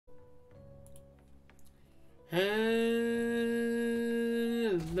Hello,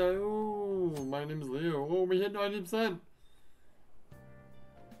 my name is Leo. Oh, we hit 90%.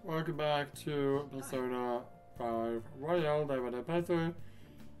 Welcome back to Persona 5 Royale, David Playthrough.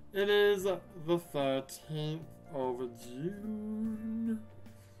 It is the 13th of June.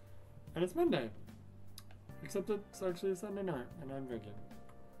 And it's Monday. Except it's actually Sunday night, and I'm drinking.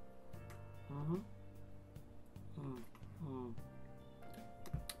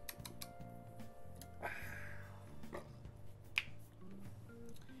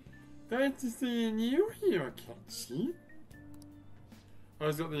 Fancy seeing you here, Kenshi. I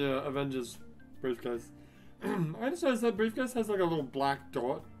just got the Avengers briefcase. I just noticed that briefcase has like a little black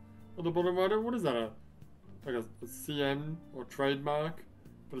dot on the bottom right. What is that? Like a CN or trademark,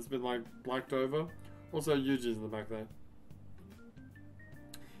 but it's been like blacked over. Also, Yuji's in the back there.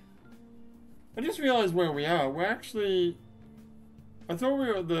 I just realized where we are. We're actually... I thought we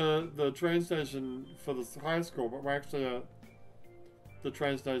were at the train station for the high school, but we're actually at the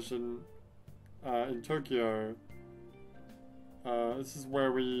train station in Tokyo. This is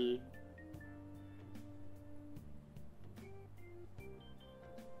where we...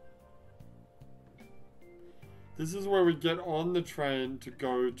 This is where we get on the train to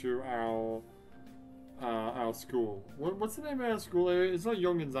go to our school. What's the name of our school area? It's not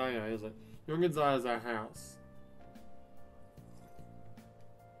Yongenzaya, is it? Yongenzaya is our house.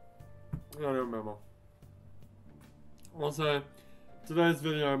 I don't remember. Also, today's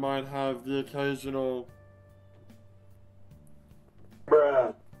video might have the occasional...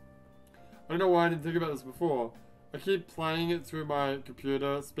 Bruh. I don't know why I didn't think about this before. I keep playing it through my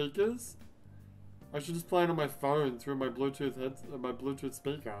computer speakers. I should just play it on my phone through my Bluetooth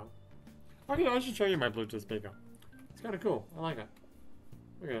speaker. Okay, I should show you my Bluetooth speaker. It's kind of cool. I like it.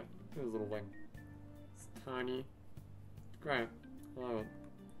 Look at it. Look at this little thing. It's tiny. It's great. I love it.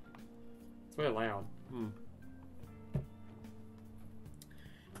 It's very loud.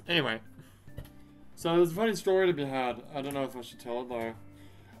 Anyway. So there's a funny story to be had. I don't know if I should tell it though.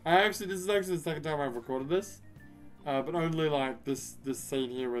 This is actually the second time I've recorded this. But only like this scene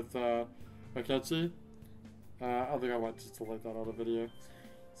here with Akechi. I think I might just delete that other video.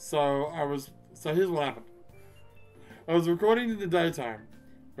 So here's what happened. I was recording in the daytime,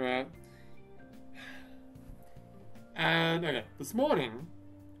 right? And okay, this morning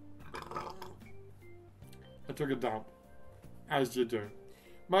I took a dump, as you do.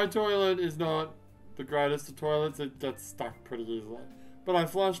 My toilet is not the greatest of toilets; it gets stuck pretty easily. But I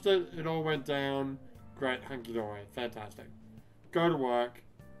flushed it; it all went down. Great, hunky dory, fantastic. Go to work,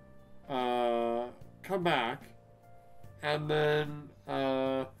 come back, and then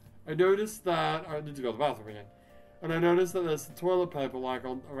I noticed that I need to go to the bathroom again. And I noticed that there's some toilet paper like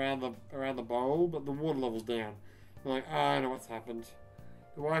around the bowl, but the water level's down. I'm like, I know what's happened.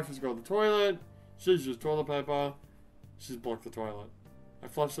 The wife has gone to the toilet. She's used toilet paper. She's blocked the toilet. I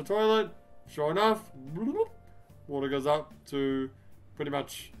flush the toilet. Sure enough, water goes up to pretty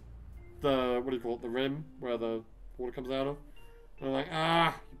much the the rim where the water comes out of. And I'm like,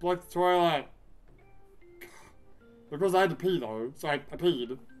 you blocked the toilet. Of course, I had to pee though, so I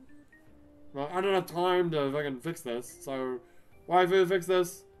peed. Well, I don't have time to fucking fix this, so waifu, fix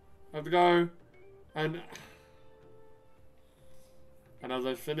this. I have to go, and as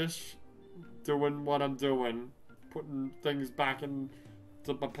I finish doing what I'm doing, putting things back into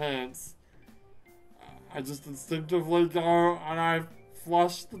my pants, I just instinctively go and I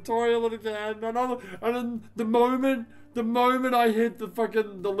flush the toilet again. And then the moment I hit the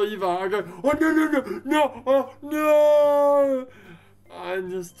lever, I go, oh no, oh no!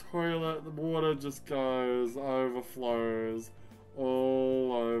 And this toilet, the water just overflows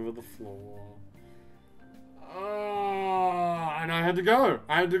all over the floor. And I had to go.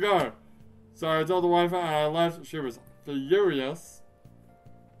 So I told the wife and I left. She was furious.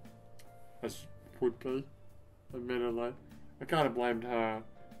 As she would be, admittedly. I kind of blamed her,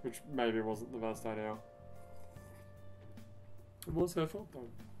 which maybe wasn't the best idea. It was her fault though.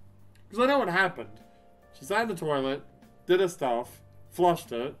 Because I know what happened. She sat in the toilet, did her stuff,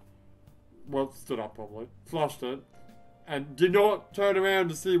 flushed it, well, stood up probably, flushed it, and did not turn around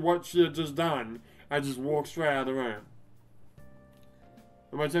to see what she had just done, and just walked straight out of the room.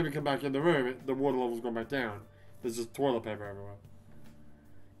 And by the time we come back in the room, the water level's gone back down. There's just toilet paper everywhere.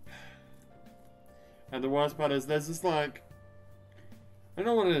 And the worst part is, there's this like, I don't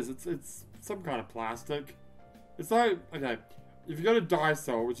know what it is, it's some kind of plastic. It's like, okay, if you go to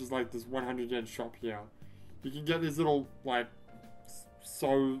Daiso, which is like this 100 yen shop here, you can get these little, like,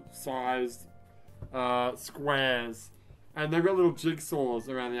 sized squares, and they've got little jigsaws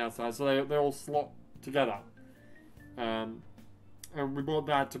around the outside, so they all slot together. And we bought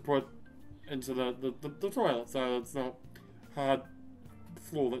that to put into the toilet, so it's not hard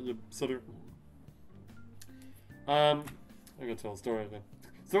floor that you're sitting. I'm gonna tell the story again.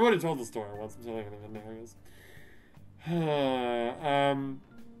 So I already told the story once. I'm telling it again now, I guess.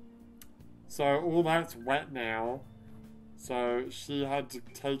 So all that's wet now. So she had to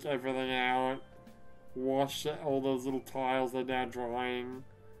take everything out, wash all those little tiles. They're now drying.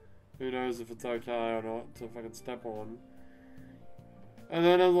 Who knows if it's okay or not to fucking step on. And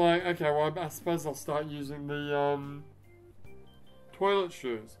then I was like, okay, well, I suppose I'll start using the toilet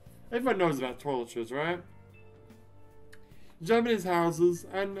shoes. Everyone knows about toilet shoes, right? Japanese houses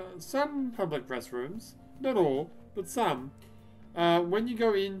and some public restrooms, not all, but some, when you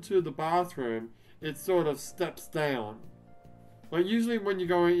go into the bathroom, it sort of steps down. Like usually when you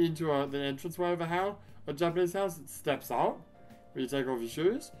go into the entranceway of a Japanese house, it steps up when you take off your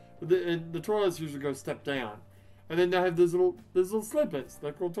shoes. But the toilets usually go step down. And then they have these little slippers,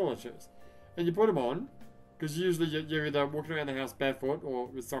 they're called toilet shoes. And you put them on, because usually you're either walking around the house barefoot or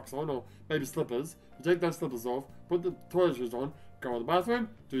with socks on, or maybe slippers. You take those slippers off, put the toilet shoes on, go to the bathroom,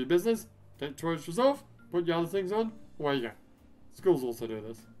 do your business, take the toilet shoes off, put your other things on, away you go. Schools also do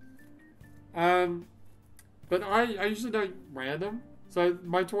this. But I usually don't wear them. So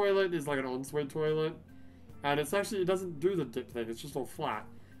my toilet is like an ensuite toilet, and it doesn't do the dip thing, it's just all flat.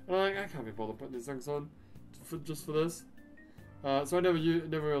 And I'm like, I can't be bothered putting these things on just for this. So I never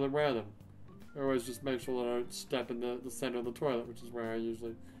really wear them. I always just make sure that I don't step in the center of the toilet, which is where I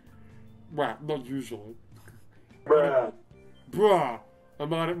usually... Well, not usually. Bruh. Bruh! I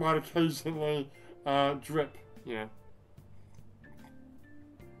might occasionally drip, yeah.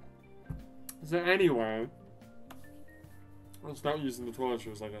 So anyway, I'll start using the toilet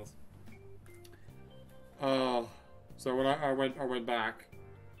shoes, I guess. So when I went back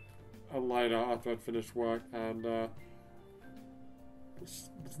later after I'd finished work, and was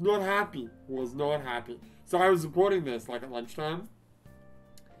not happy. So I was recording this like at lunchtime.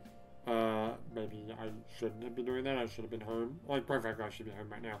 Maybe I shouldn't have been doing that. I should have been home. Like, quite frankly, I should be home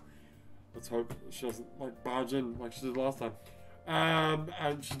right now. Let's hope she doesn't like barge in like she did last time.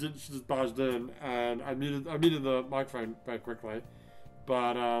 And she just barged in, and I muted the microphone very quickly.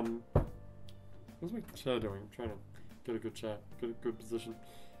 But what's my chair doing? I'm trying to get a good chair, get a good position.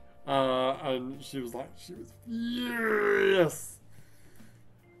 And she was furious.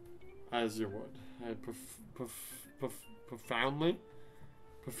 As you would. I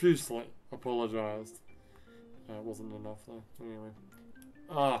profusely apologized. It wasn't enough though. Anyway.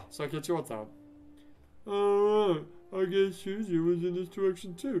 So get your what's up. I guess Susie was in this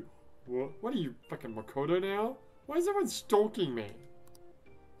direction too. What are you, fucking Makoto now? Why is everyone stalking me?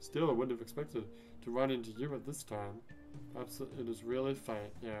 Still, I wouldn't have expected to run into you at this time. Perhaps it is really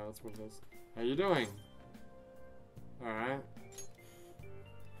fate. Yeah, that's what it is. How you doing? Alright.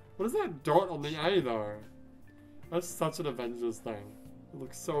 What is that dot on the A though? That's such an Avengers thing. It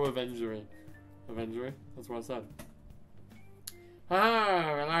looks so Avengery. Avengery? That's what I said.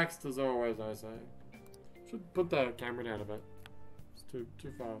 Ah, relaxed as always, I say. Should put the camera down a bit. It's too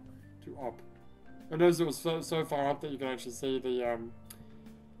far, too up. I noticed it was so far up that you can actually see the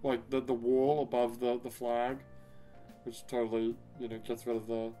like the wall above the flag, which totally, you know, gets rid of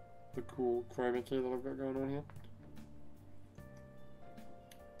the cool chroma key that I've got going on here.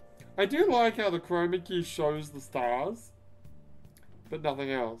 I do like how the chroma key shows the stars, but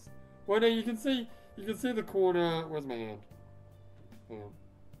nothing else. Well, no, you can see the corner. Where's my hand? Hang on.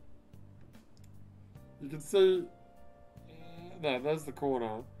 You can see there's the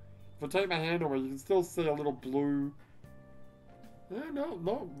corner. If I take my hand away, you can still see a little blue. No,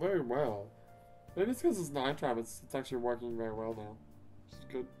 not very well. Maybe it's because it's nighttime. It's actually working very well now, which is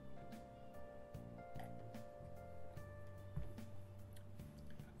good.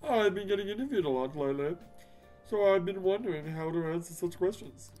 I've been getting interviewed a lot lately, so I've been wondering how to answer such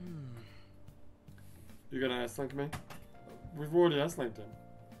questions. You're gonna ask me? We've already asked him.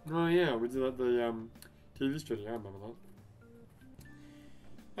 Oh yeah, we did at the TV studio. I remember that.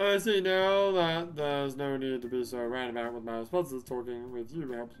 I see now that there's no need to be so roundabout with my responses. Talking with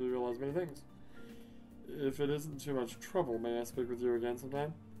you helps me realize many things. If it isn't too much trouble, may I speak with you again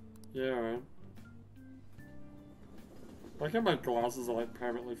sometime? Yeah, alright. I like how my glasses are like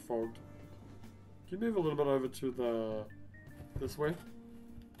permanently fogged. Can you move a little bit over to this way?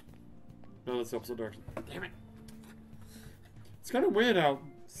 No, that's the opposite direction. Damn it! It's kind of weird how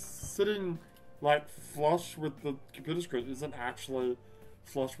sitting like flush with the computer screen isn't actually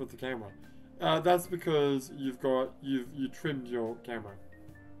flush with the camera. That's because you trimmed your camera.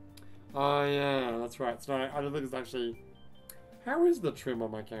 Oh yeah, that's right. So I don't think it's actually. How is the trim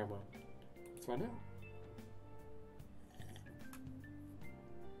on my camera? Let's find out.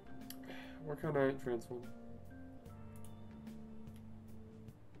 Why can't I transform?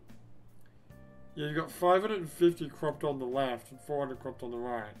 Yeah, you got 550 cropped on the left and 400 cropped on the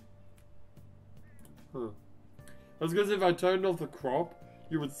right. That's because if I turned off the crop,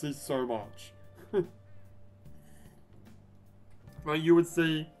 you would see so much. Like you would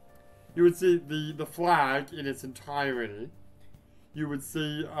see the flag in its entirety. You would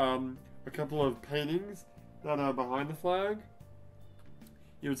see a couple of paintings that are behind the flag.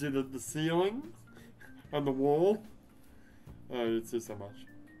 You would see the ceiling and the wall. Oh, you'd see so much.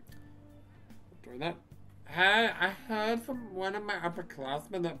 Doing that. I heard from one of my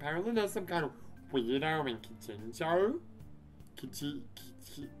upperclassmen that apparently there's some kind of weirdo in Kichinjo. Can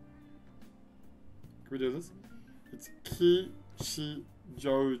we do this? It's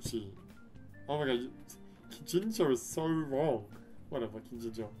Kichijoji. Oh my god, Kichinjo is so wrong. Whatever,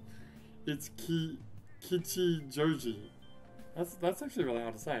 Kichinjo. It's Kichijoji. That's actually really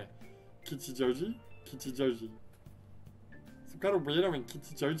hard to say. Kichijoji? Kichijoji. Some kind of weirdo in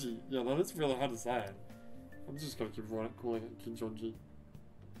Kichijoji. Yeah, that is really hard to say. I'm just gonna keep calling it Kichijoji.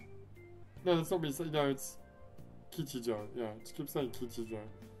 No, that's not me saying. No, it's Kichijo. Yeah, just keep saying Kichijo.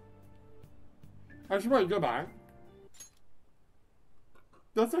 Actually, wait, go back.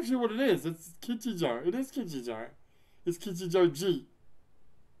 That's actually what it is. It's Kichijo. It is Kichijo. It's Kichijoji.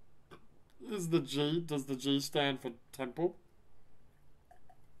 Is the G? Does the G stand for temple?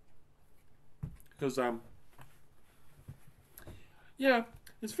 Because yeah,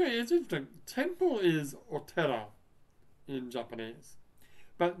 it's interesting. Temple is otera in Japanese,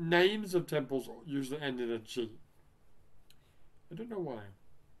 but names of temples usually end in a G. I don't know why.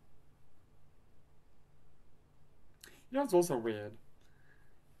 You know, it's also weird.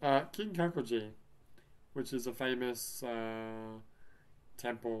 Kinkakuji, which is a famous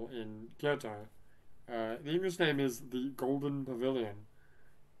temple in Kyoto. The English name is the Golden Pavilion.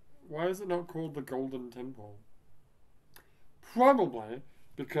 Why is it not called the Golden Temple? Probably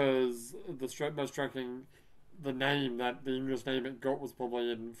because the most striking, the name that the English name it got was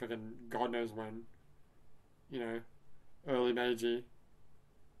probably in freaking God knows when. You know, early Meiji.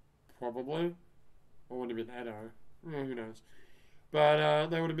 Probably. Or would it have been Edo? Yeah, who knows. But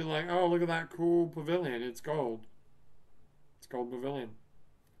they would have been like, oh, look at that cool pavilion. It's gold. It's Gold Pavilion.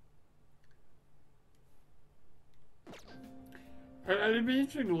 It'd be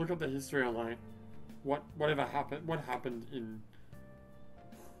interesting to look at the history of like what happened in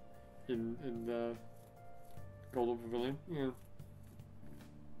the Golden Pavilion. Yeah.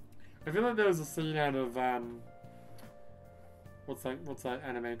 I feel like there was a scene out of what's that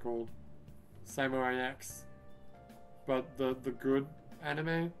anime called? Samurai X. But the good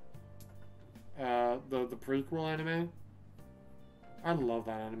anime. The prequel anime. I love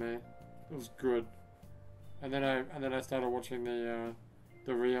that anime. It was good. And then I started watching the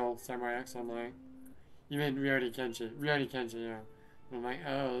real Samurai X. I'm like, you mean Rurouni Kenshin? Rurouni Kenshin, yeah. And I'm like,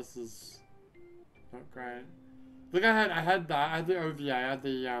 oh, this is not great. Look, I had the OVA. I had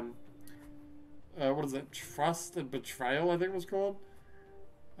the what is it? Trust and Betrayal, I think it was called.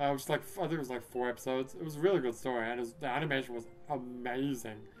 Which I think it was like 4 episodes. It was a really good story, and the animation was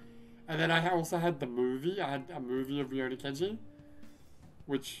amazing. And then I also had the movie. I had a movie of Rurouni Kenshin,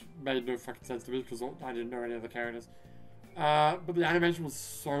 which made no fucking sense to me because I didn't know any of the characters. But the animation was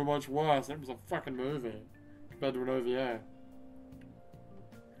so much worse. It was a fucking movie compared to an OVA.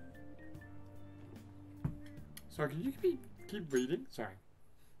 Sorry, can you keep reading? Sorry.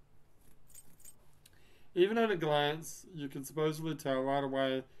 Even at a glance, you can supposedly tell right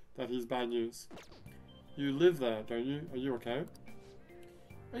away that he's bad news. You live there, don't you? Are you okay?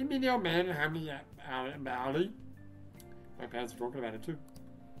 What do you mean, old man? How many alley? My parents are talking about it too.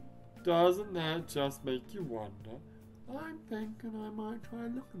 Doesn't that just make you wonder? I'm thinking I might try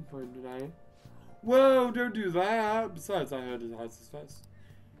looking for him today. Whoa, don't do that! Besides, I heard he hides his face.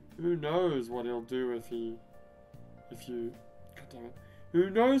 Who knows what he'll do if you... God damn it. Who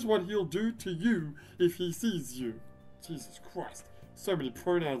knows what he'll do to you if he sees you? Jesus Christ. So many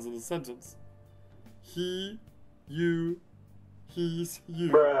pronouns in a sentence. He, you, he's, you.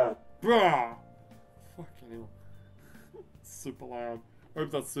 Bruh. Bruh! Fucking hell. Super loud. I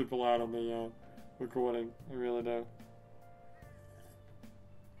hope that's super loud on the recording. I really do.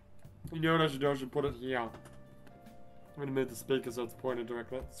 You know what I should do? I should put it here. I'm gonna move the speaker so it's pointed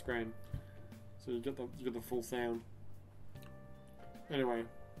directly at the screen. So you get the full sound. Anyway,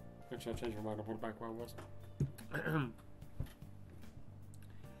 actually I changed my mind. I'll put it back where it was.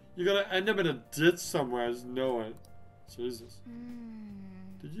 You're gonna end up in a ditch somewhere. I just know it. Jesus.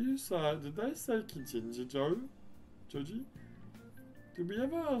 Did they say Kijinji Joji? Did we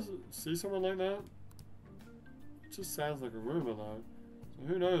ever see someone like that? It just sounds like a rumor though.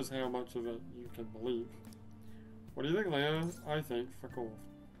 Who knows how much of it you can believe. What do you think, Leo? I think fuck off.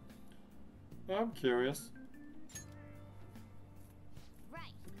 I'm curious.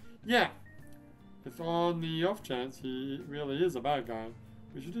 Right. Yeah. If on the off chance he really is a bad guy,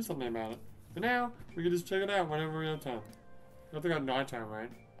 we should do something about it. For now, we can just check it out whenever we have time. I think at nighttime, right?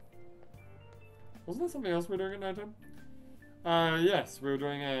 Wasn't there something else we were doing at nighttime? Yes, we were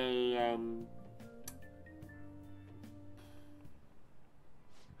doing a,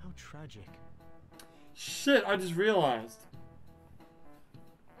 How tragic. Shit, I just realized.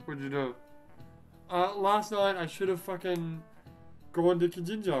 What'd you do? Last night I should have fucking gone to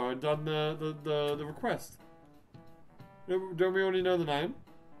Kijinjo and done the request. Don't we already know the name?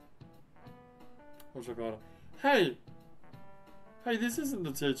 I'll check later. Hey! Hey, this isn't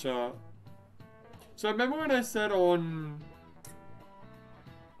the teacher. So remember when I said on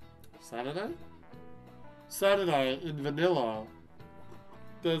Saturday? Saturday in Vanilla,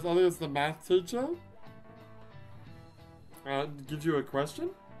 I think it's the math teacher. Gives you a question?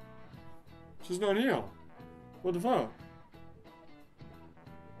 She's not here. What the fuck?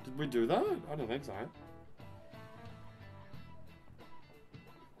 Did we do that? I don't think so.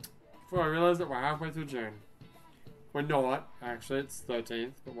 Before I realized that we're halfway through June. We're not, actually, it's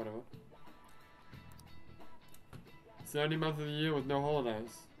 13th, but whatever. It's the only month of the year with no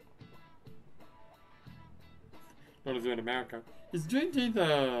holidays. Not if you're in America. Is Juneteenth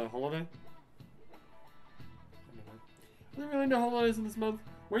a holiday? I don't know. Are there really no holidays in this month?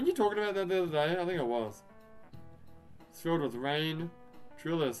 Weren't you talking about that the other day? I think I was. It's filled with rain.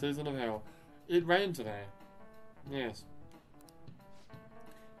 Truly a season of hell. It rained today. Yes.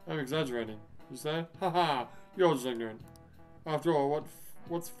 I'm exaggerating. You say? Haha, you're just ignorant. After all,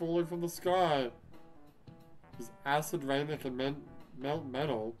 what's falling from the sky? Is acid rain that can melt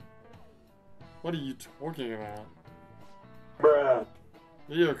metal? What are you talking about? Bruh.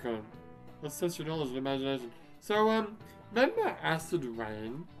 Leocon. Let's test your knowledge and imagination. So, remember acid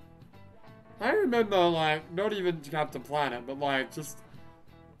rain? I remember, like, not even Captain Planet, but, like, just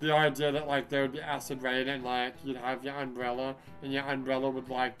the idea that, like, there would be acid rain and, like, you'd have your umbrella and your umbrella would,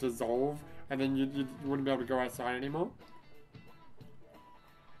 like, dissolve and then you wouldn't be able to go outside anymore.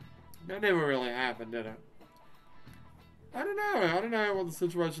 That never really happened, did it? I don't know. I don't know what the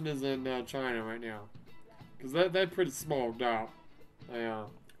situation is in China right now. Because they're pretty smoked up. They are.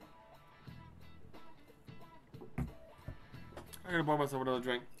 I'm gonna buy myself another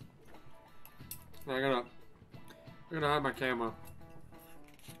drink. I'm gonna hide my camera.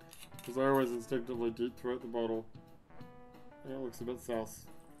 Because I always instinctively deep throat the bottle. And it looks a bit sus.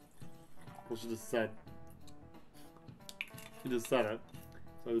 Well, she just said. She just said it.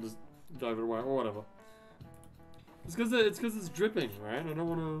 So you just drive it away, or whatever. It's because it's dripping, right? I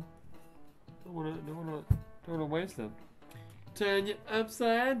don't wanna waste it. Turn you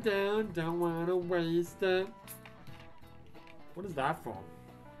upside down, don't wanna waste it. What is that from?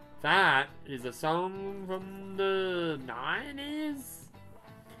 That is a song from the 90s.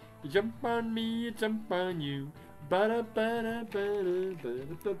 You jump on me, you jump on you. Ba-da, ba-da, ba-da,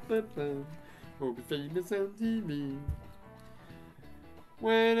 ba-da, ba-ba-ba. We'll be famous on TV.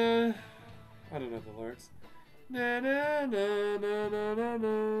 When I don't know the lyrics. Na na na na na na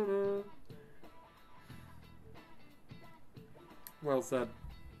na. Well said.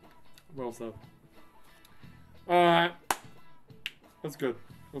 Well said. Alright. That's good.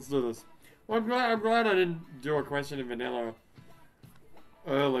 Let's do this. Well, I'm glad I didn't do a question in vanilla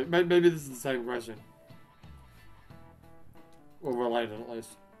early. Maybe this is the same question. Or related, at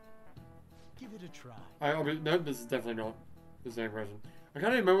least. Give it a try. No, this is definitely not the same question. I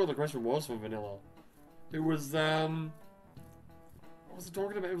can't even remember what the question was for vanilla. It was, what was it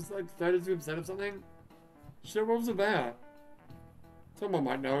talking about? It was like 32% of something? Shit, what was it about? Someone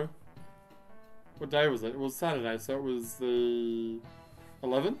might know. What day was it? It was Saturday, so it was the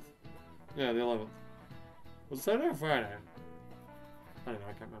 11th? Yeah, the 11th. Was it Saturday or Friday? I don't know,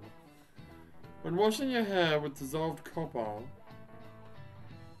 I can't remember. When washing your hair with dissolved copper,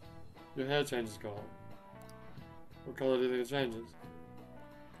 your hair changes colour. What colour do you think it changes?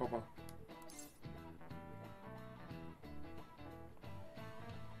 Copper.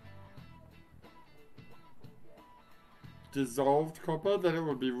 Dissolved copper, then it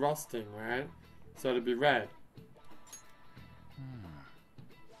would be rusting, right? So it'd be red.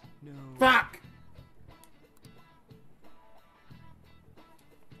 No. Fuck!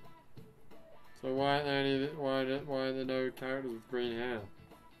 So why are there no characters with green hair?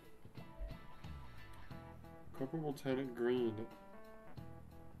 Copper will turn it green.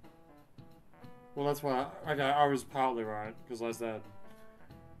 Well, that's why. Okay, I was partly right because I said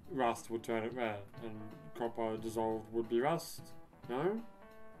rust would turn it red, and copper dissolved would be rust. No?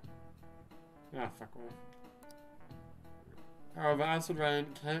 Ah, fuck off. However, acid rain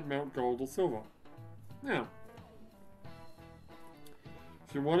can't melt gold or silver. Now,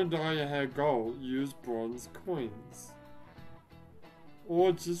 if you want to dye your hair gold, use bronze coins.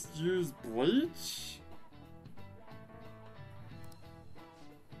 Or just use bleach?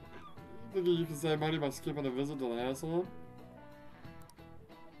 Thinking you can save money by skipping a visit to the hair salon?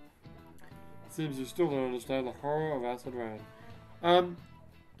 Seems you still don't understand the horror of acid rain.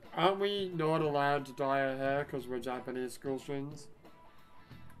 Aren't we not allowed to dye our hair because we're Japanese school students?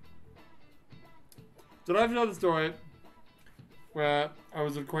 Did I ever know the story where I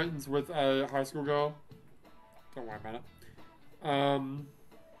was acquaintance with a high school girl? Don't worry about it.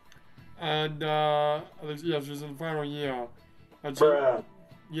 Yeah, she was in the final year. And she, Bruh.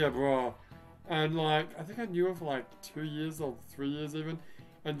 yeah, bro. And like, I think I knew her for like 2 years or 3 years even.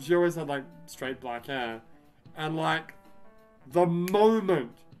 And she always had like straight black hair. And like, the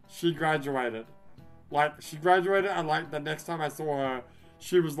moment she graduated, and like the next time I saw her,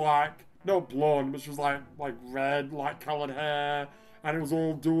 she was like, not blonde, but she was like red, light colored hair. And it was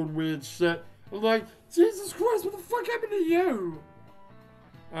all doing weird shit. I was like, Jesus Christ, what the fuck happened to you?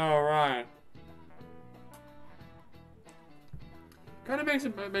 Alright. Kind of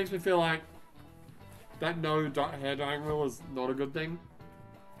makes me feel like that hair dyeing rule is not a good thing.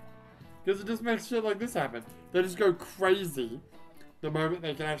 Because it just makes shit like this happen. They just go crazy the moment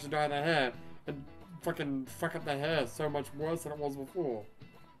they can actually dye their hair and fucking fuck up their hair so much worse than it was before.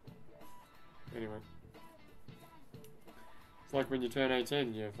 Anyway. It's like when you turn 18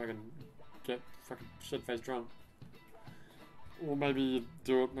 and you fucking get fucking shit-faced drunk. Or maybe you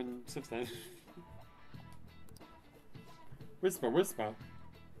do it when you're 16. Whisper, whisper.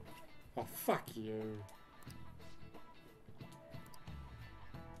 Oh, fuck you.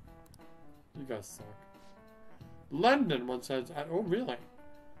 You guys suck. London once had... Oh, really?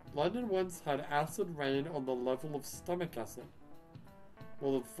 London once had acid rain on the level of stomach acid.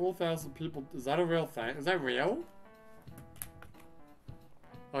 More than 4,000 people... Is that a real thing? Is that real?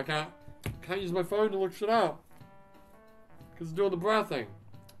 I can't use my phone to look shit up. Because it's doing the bra thing.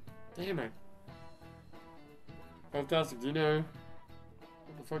 Damn it. Fantastic. Do you know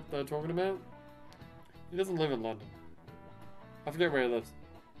what the fuck they're talking about? He doesn't live in London. I forget where he lives.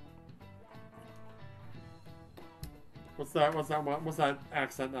 What's that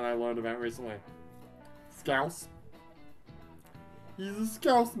accent that I learned about recently? Scouse? He's a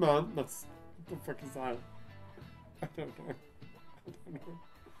Scouse man. That's... What the fuck is that? I don't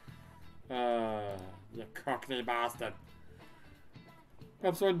know. You cockney bastard.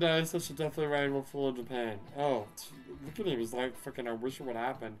 Perhaps one day such a deathly rain will fall in Japan. Oh, look at him. He's like fucking, I wish it would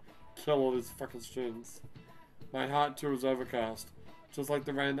happen. Kill all these fucking students. My heart too is overcast. Just like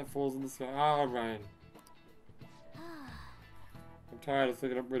the rain that falls in the sky. Ah, rain. I'm tired of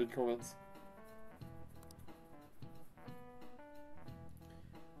thinking up witty comments.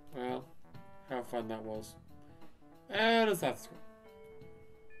 Well, how fun that was. And it's that school.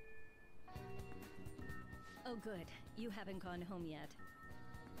 Oh good, you haven't gone home yet.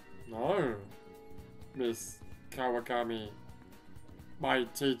 No, Miss Kawakami, my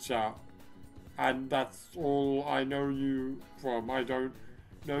teacher, and that's all I know you from. I don't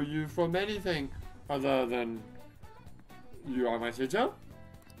know you from anything other than you are my teacher.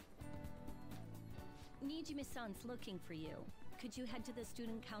 Nijimi-san's looking for you. Could you head to the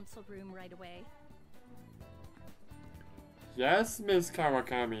student council room right away? Yes, Miss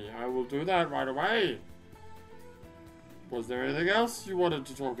Kawakami, I will do that right away. Was there anything else you wanted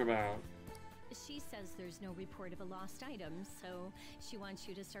to talk about? She says there's no report of a lost item, so she wants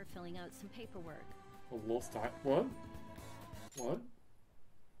you to start filling out some paperwork. A lost item? What? What?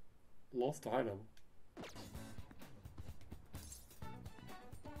 Lost item?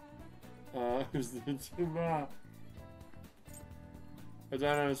 Who's the Jima? I don't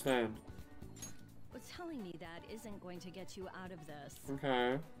understand. What's telling me that isn't going to get you out of this.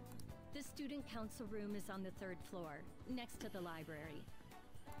 Okay. The student council room is on the 3rd floor, next to the library.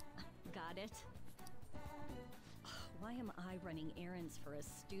 Got it? Why am I running errands for a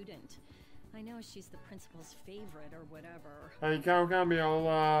student? I know she's the principal's favorite or whatever. Hey, Kawakami,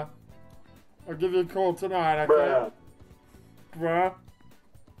 I'll give you a call tonight, okay? Bruh. Bruh?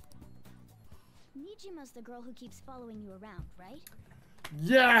 Nijima's the girl who keeps following you around, right?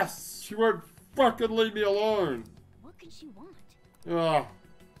 Yes! She won't fucking leave me alone! What could she want? Ugh.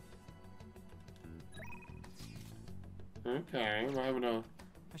 Okay, we're having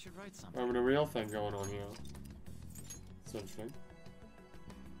I should write something. a real thing going on here. It's interesting.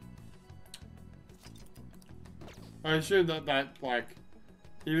 I assume that like,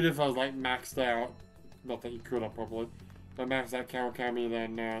 even if I was like maxed out, not that you could have probably, but maxed out Kawakami,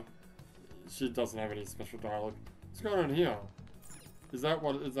 then she doesn't have any special dialogue. What's going on here? Is that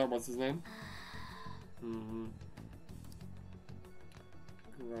what's his name? Mm-hmm.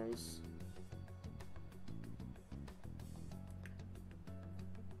 Gross.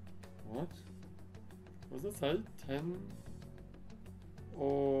 What? What does it say? Ten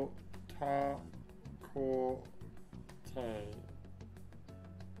or ta ko te.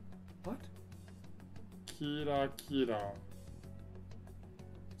 What? Kira kira.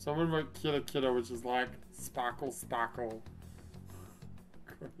 Someone wrote kira kira, which is like sparkle sparkle.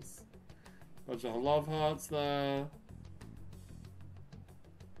 Gross. Bunch of love hearts there.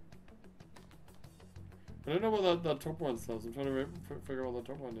 I don't know what that top one says. I'm trying to figure out what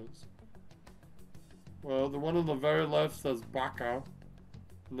the top one is. Well, the one on the very left says baka,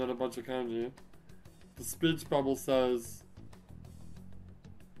 and then a bunch of kanji. The speech bubble says...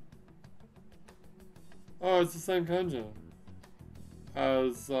 Oh, it's the same kanji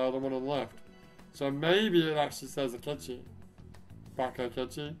as the one on the left. So maybe it actually says akechi. Baka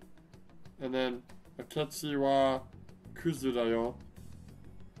akechi. And then akechi wa kuzu da yo.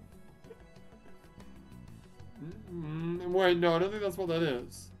 Wait, no, I don't think that's what that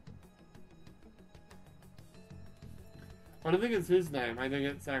is. I don't think it's his name. I think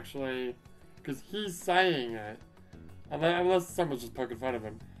it's actually... Because he's saying it. Unless someone's just poking fun of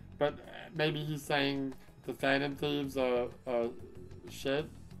him. But maybe he's saying the Phantom Thieves are shit.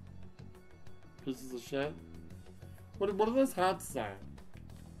 Pieces of shit. What do those hearts say?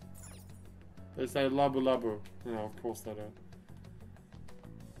 They say labu labu. You know, of course they do.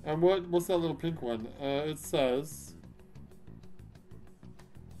 And what's that little pink one? It says...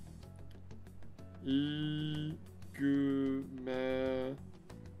 Igume...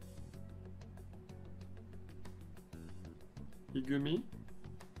 Igumi?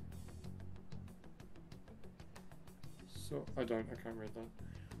 So, I can't read that.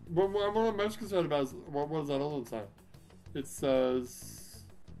 What I'm most concerned about is, what does that other one say? It says...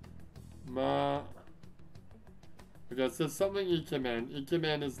 Okay, it says something Ikemen.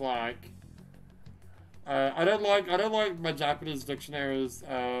 Ikemen is like... I don't like my Japanese dictionary's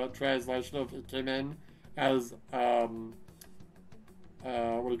translation of Ikemen as, what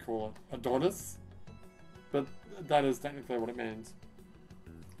do you call it? Adonis? But that is technically what it means.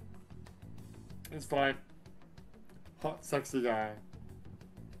 It's like, hot, sexy guy.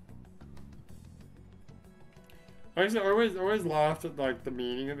 Actually, I always laughed at, like, the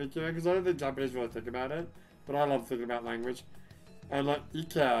meaning of Ikemen, because I don't think Japanese really think about it. But I love thinking about language. And like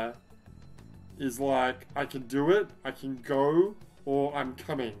Ike is like, I can do it, I can go, or I'm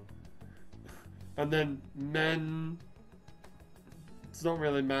coming. And then men, it's not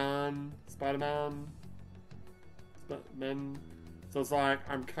really man, Spider-Man, men. So it's like,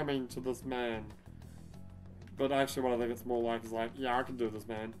 I'm coming to this man. But actually what I think it's more like is like, yeah, I can do this,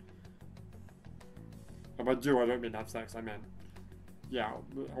 man. And by do, I don't mean have sex, I meant, yeah,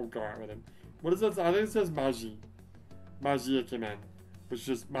 I'll go out with him. What is it? I think it says Maji. Maji Ikemen. Which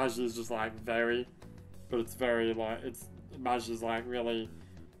just, Maji is just like very, but it's very like, Maji is like really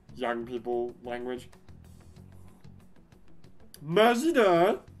young people language. Maji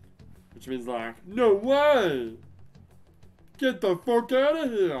da! Which means like, no way! Get the fuck out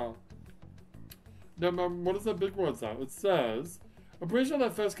of here! Now, what does that big word say? It says, I'm pretty sure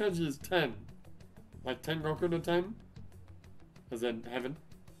that first kanji is 10. Like Tengoku no 10? As in heaven.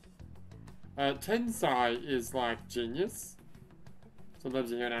 Tensai is like genius. Sometimes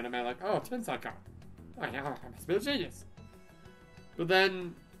you hear an anime like, oh, Tensai ka. Oh yeah, I must be a genius. But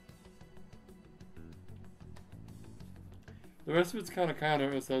then the rest of it's kind of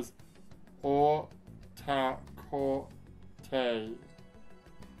it says Otakote.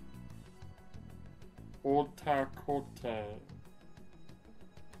 Otakote.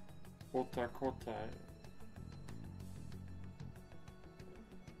 Otakote.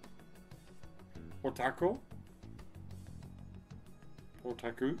 Otaku?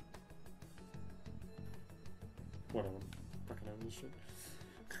 Otaku? Whatever. Fucking over this shit.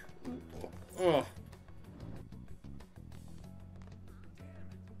 Ugh.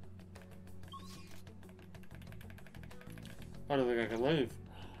 I don't think I can leave.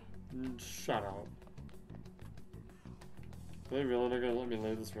 Shut up. Are they really not gonna let me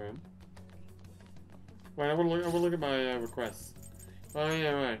leave this room? Wait, I wanna look at my requests. Oh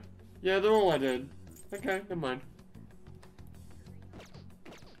yeah, right. Yeah, they're all I did. Okay, never mind.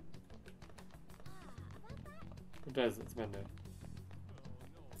 What day is it? It's Monday.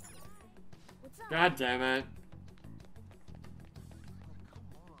 God damn it.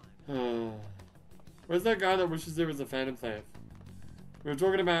 Where's that guy that wishes he was a Phantom Thief? We were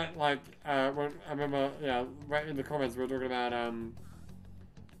talking about, like, when, I remember, yeah, right in the comments, we were talking about,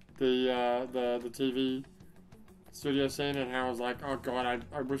 the TV studio scene and how I was like, oh god,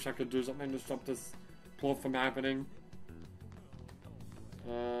 I wish I could do something to stop this plot from happening.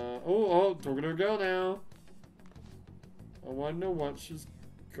 Talking to a girl now. I wonder what she's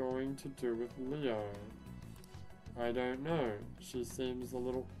going to do with Leo. I don't know. She seems a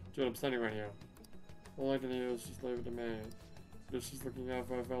little... Dude, I'm standing right here. All I can hear is just leave it to me. But she's looking out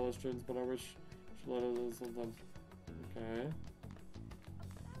for her fellow students, but I wish she'd let her sometimes. Okay.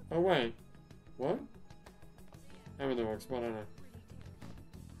 Oh, wait. What? How many works? I don't know.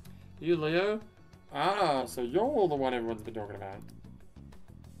 You, Leo? Ah, so you're the one everyone's been talking about.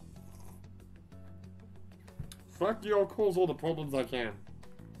 Fuck you, I'll cause all the problems I can.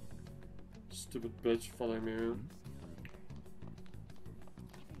 Stupid bitch following me around.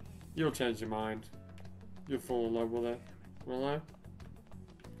 You'll change your mind. You'll fall in love with it. Will I?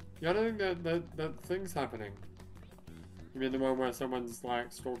 Yeah, I don't think that thing's happening. You mean the one where someone's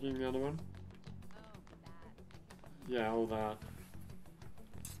like stalking the other one? Yeah, all that.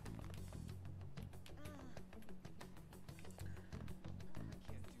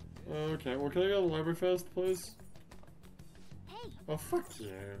 Okay, well can I go to the library first, please? Hey. Oh, fuck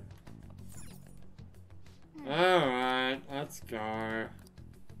you. Alright, let's go.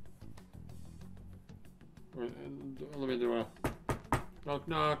 Wait, let me do a knock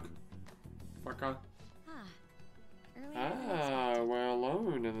knock. Fucker. Ah, we're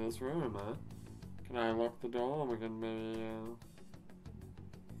alone in this room, huh? Can I lock the door? We can maybe,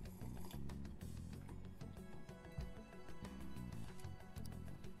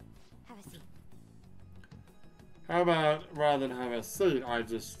 Have a seat. How about, rather than have a seat, I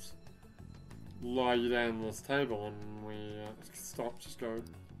just lie you down on this table and we, just go.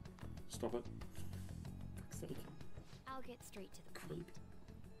 Stop it. Fuck's sake. I'll get straight to the point. Creep.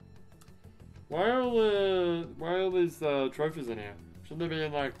 Why are all these trophies in here? Shouldn't they be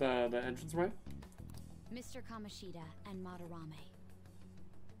in like the entranceway? Mr. Kamoshida and Madarame.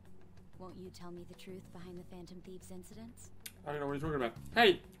 Won't you tell me the truth behind the Phantom Thieves incidents? I don't know what you're talking about.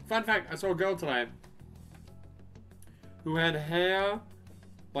 Hey, fun fact, I saw a girl today who had hair,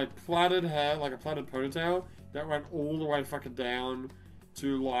 like plaited hair, like a plaited ponytail that went all the way fucking down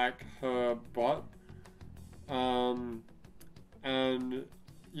to like her butt. And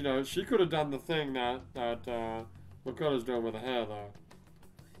you know, she could have done the thing that Makoto's doing with her hair, though.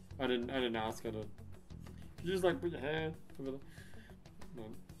 I didn't ask her to. You just like put your hair over the. No.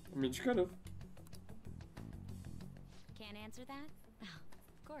 I mean, she could have. Can't answer that? Oh,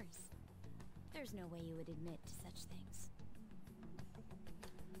 of course. There's no way you would admit to such things.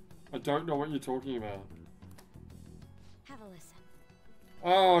 I don't know what you're talking about. Have a listen.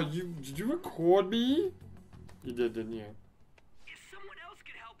 Oh, did you record me? You did, didn't you?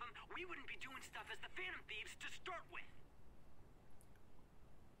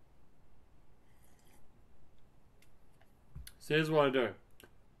 So here's what I do.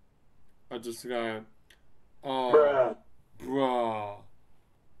 I just go, oh, bruh,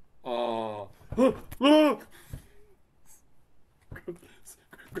 oh,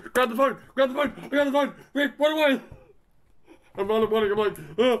 grab the phone, Rick, what am I? I'm running, I'm like,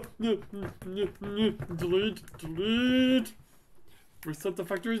 delete, reset the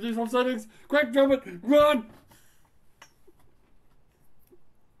factory default settings, quick, drop it, run!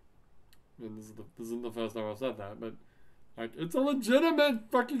 I mean, this isn't the first time I've said that, but like, it's a legitimate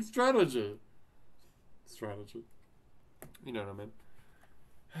fucking strategy. You know what I mean?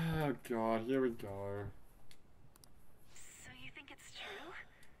 Oh god, here we go. So you think it's true?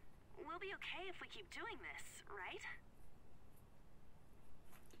 We'll be okay if we keep doing this, right?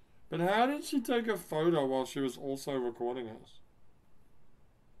 But how did she take a photo while she was also recording us?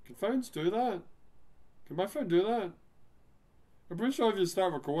 Can phones do that? Can my phone do that? I'm pretty sure if you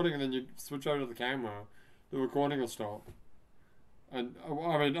start recording and then you switch over to the camera, the recording will stop. And,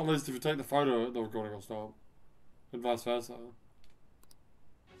 I mean, at least if you take the photo, the recording will stop. And vice versa.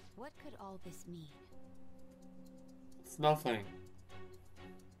 What could all this mean? It's nothing.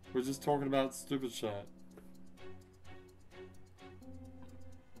 We're just talking about stupid shit.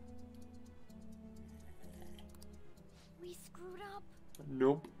 We screwed up.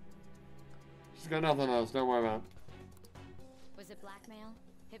 Nope. She's got nothing else, don't worry about it. Was it blackmail?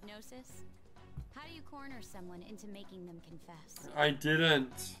 Hypnosis? How do you corner someone into making them confess? I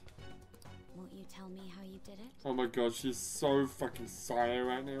didn't. Won't you tell me how you did it? Oh my god, she's so fucking psycho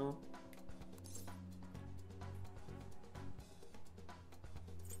right now.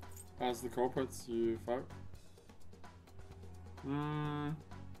 As the culprits, you fuck.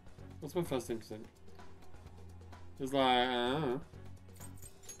 What's my first instinct? It's like,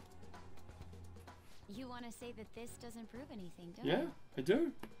 You want to say that this doesn't prove anything, don't yeah, you? I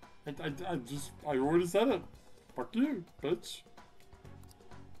do. I already said it. Fuck you, bitch.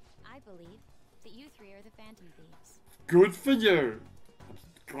 I believe that you three are the Phantom Thieves. Good for you. I'm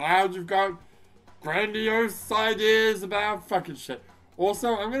glad you've got grandiose ideas about fucking shit.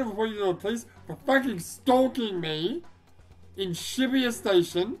 Also, I'm gonna report you to the police for fucking stalking me in Shibuya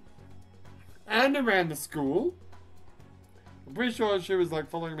Station and around the school. I'm pretty sure she was like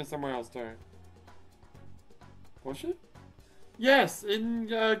following me somewhere else too. Was she? Yes, in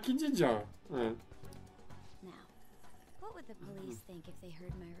Kijinjo. Now, what would the police think if they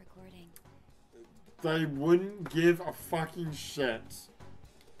heard my recording? They wouldn't give a fucking shit.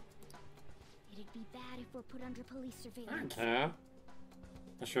 It'd be bad if we're put under police I don't surveillance. care.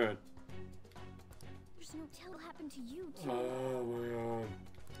 I should. There's no tell what happened to you, too. Oh my god.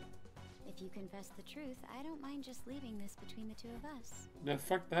 If you confess the truth, I don't mind just leaving this between the two of us. Yeah,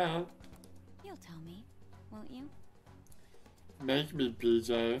 fuck that. You'll tell me, won't you? Make me,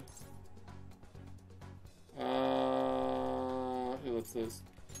 PJ. Yeah, what's this?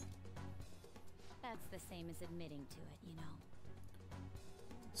 That's the same as admitting to it, you know.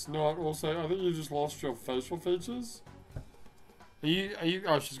 It's not also, I think you just lost your facial features. Are you,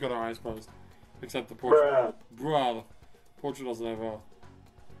 oh, she's got her eyes closed. Except the portrait. Bruh. The portrait doesn't have her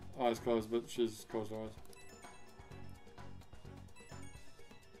eyes closed, but she's closed her eyes.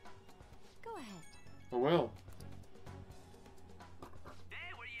 Go ahead. I will.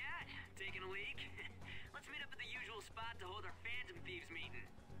 Hey, where you at? Taking a leak? Let's meet up at the usual spot to hold our Phantom Thieves meeting.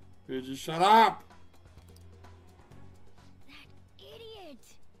 Dude, you shut up! That idiot!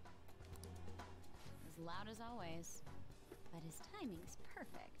 As loud as always. But his timing's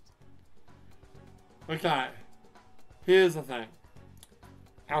perfect. Okay. Here's the thing.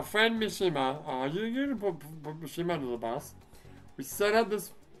 Our friend Mishima, you can put Mishima under the bus. We set up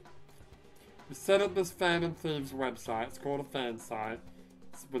this Phantom Thieves website. It's called a fan site.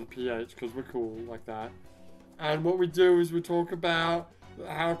 It's with a PH because we're cool like that. And what we do is we talk about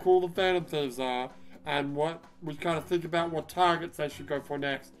how cool the Phantom Thieves are and what we kind of think about what targets they should go for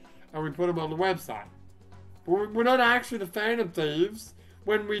next. And we put them on the website. But we're not actually the Phantom Thieves.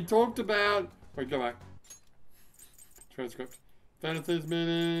 When we talked about... Wait, go back. Transcript. Phantom Thieves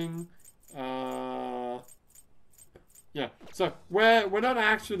meeting. Yeah. So we're not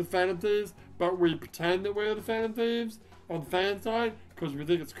actually the Phantom Thieves, but we pretend that we're the Phantom Thieves on the fan side because we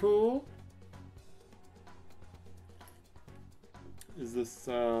think it's cool. Is this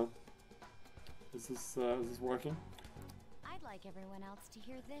working? I'd like everyone else to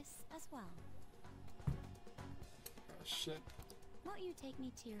hear this as well. Oh, shit. Won't you take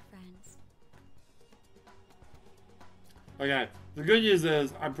me to your friends? Okay, the good news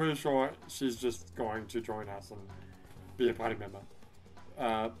is I'm pretty sure she's just going to join us and be a party member.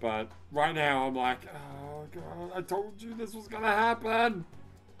 But right now I'm like, oh god, I told you this was gonna happen!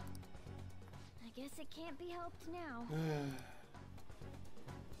 I guess it can't be helped now.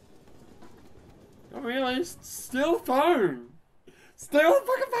 Not really, still phone! Still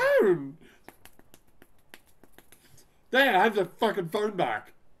fucking phone! There, I have the fucking phone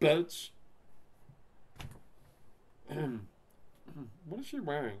back, bitch! What is she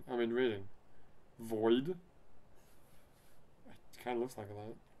wearing? I mean, reading. Void? It kind of looks like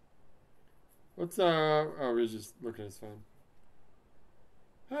that. What's, oh, he's just looking at his phone.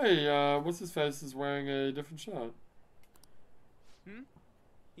 Hey, what's his face is wearing a different shirt.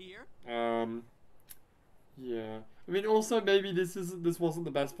 Here? Yeah. I mean, also, maybe this wasn't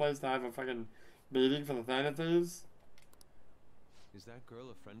the best place to have a fucking meeting for the Phantom Thieves. Is that girl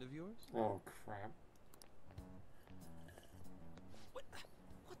a friend of yours? Oh, crap.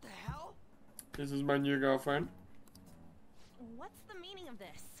 What the hell? This is my new girlfriend. What's the meaning of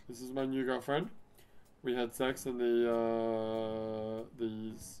this? This is my new girlfriend. We had sex in the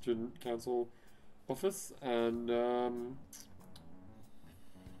student council office, and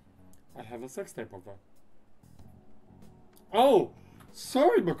I have a sex tape of her. Oh,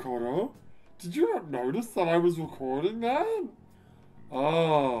 sorry, Makoto. Did you not notice that I was recording that?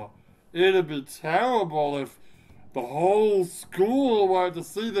 Oh, it'd be terrible if the whole school were to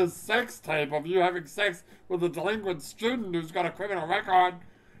see this sex tape of you having sex with a delinquent student who's got a criminal record.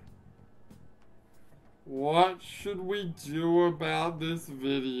 What should we do about this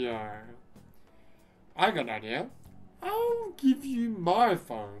video? I got an idea. I'll give you my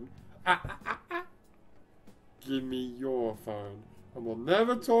phone. Give me your phone. And we'll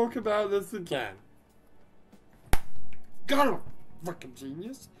never talk about this again. Got him! Fucking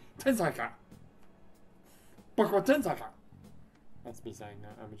genius. Tensaika. Bakwa Tensaika. That's me saying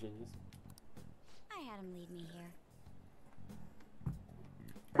that. I'm a genius. I had him lead me here.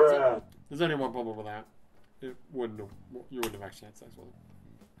 Bruh. There's only one problem with that. You wouldn't have actually had sex with him.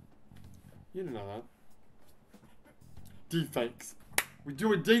 You didn't know that. Deepfakes. We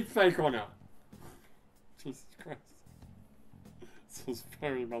do a deepfake on her. Jesus Christ. This was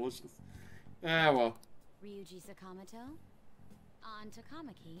very malicious. Ah, well. Ryuji Sakamoto? On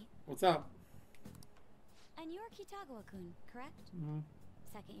Takamaki. What's up? And you're Kitagawa-kun, correct? Mm-hmm.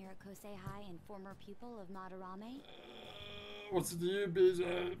 Second year at Kosei High and former pupil of Madarame? What's it to you,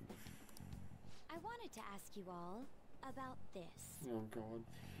 BJ? I wanted to ask you all about this. Oh, God.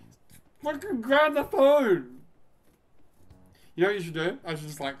 Fucking grab the phone! You know what you should do? I should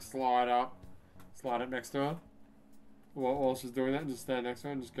just, like, slide it next to her. While she's doing that, and just stand next to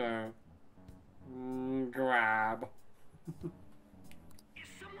her and just go... grab. If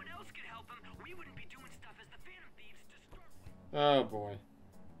someone else could help him, we wouldn't be doing stuff as the Phantom Thieves to start with. Oh, boy.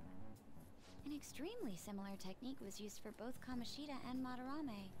 An extremely similar technique was used for both Kamoshida and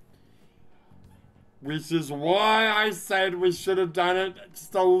Madarame. Which is why I said we should have done it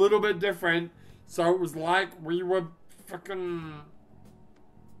just a little bit different. So it was like we were fucking...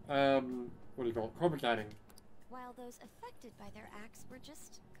 what do you call it? Copycatting. While those affected by their acts were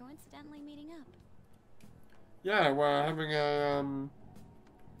just coincidentally meeting up. Yeah, we're having a,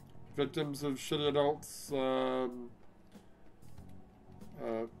 victims of shitty adults,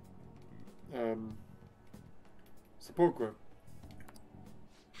 support group.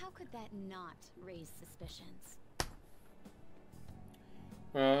 How could that not raise suspicions?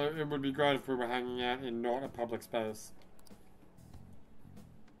 It would be great if we were hanging out in not a public space.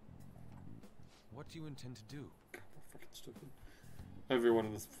 What do you intend to do? God, we're fucking stupid. Everyone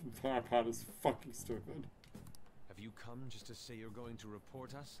in this entire part is fucking stupid. Have you come just to say you're going to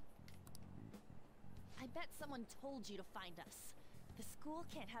report us? I bet someone told you to find us. The school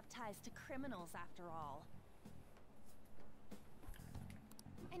can't have ties to criminals after all.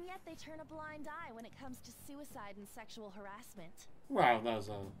 And yet they turn a blind eye when it comes to suicide and sexual harassment. Wow, that was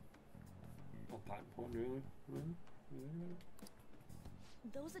not that important, really. Really?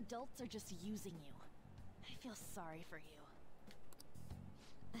 Those adults are just using you. I feel sorry for you.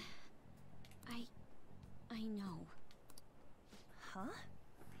 I know. Huh?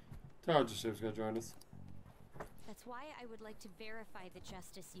 Told you she was gonna join us. That's why I would like to verify the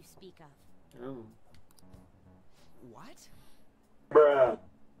justice you speak of. Oh. What? Bruh.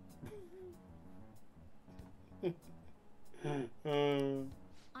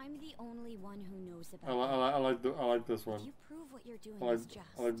 I'm the only one who knows about I like this it. one. If you prove what you're doing I is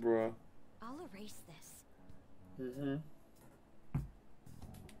just, like bruh. I'll erase this. Mm-hmm.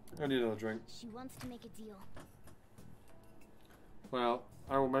 I need another drink. She wants to make a deal. Well,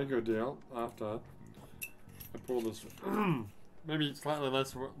 I will make you a deal after I pour this. Maybe slightly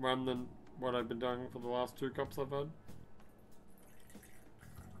less rum than what I've been doing for the last 2 cups I've had.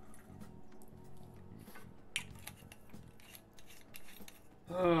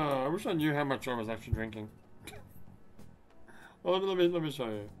 I wish I knew how much I was actually drinking. Well, let me show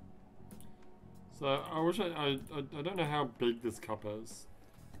you. So I wish I don't know how big this cup is.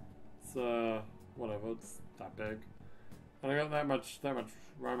 It's whatever, it's that big. And I got that much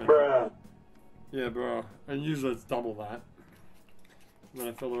rum in it. Bruh. Yeah, bro. And usually it's double that. And then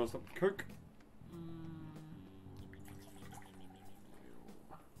I fill the rest up with Coke.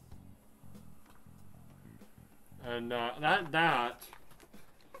 And that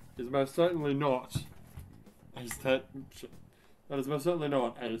is most certainly not a that is most certainly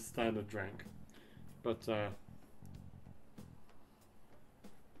not a standard drink. But you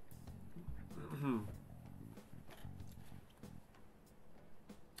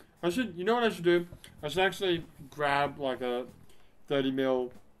know what I should do? I should actually grab like a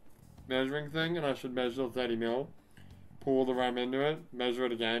 30ml measuring thing, and I should measure 30ml, pour the rum into it, measure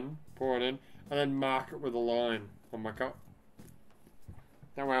it again, pour it in, and then mark it with a line on my cup.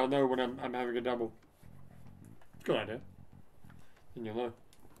 That way I'll know when I'm having a double. Good idea. Then you'll know.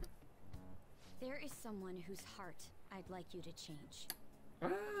 There is someone whose heart I'd like you to change.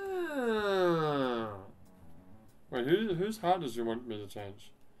 Ah. Wait, whose heart does you want me to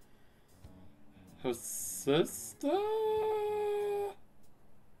change? Her sister?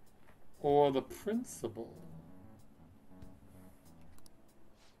 Or the principal?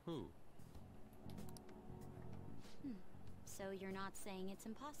 Who? So you're not saying it's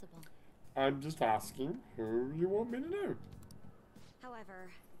impossible. I'm just asking who you want me to know. However,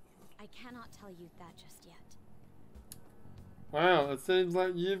 I cannot tell you that just yet. Wow, it seems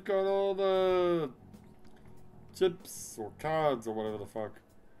like you've got all the chips or cards or whatever the fuck.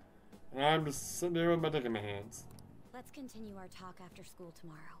 And I'm just sitting there with my dick in my hands. Let's continue our talk after school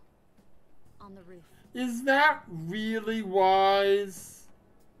tomorrow. On the roof. Is that really wise?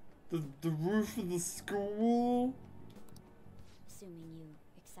 The roof of the school? Assuming you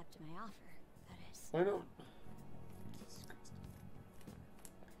accept my offer. that is. Why not? Jesus Christ.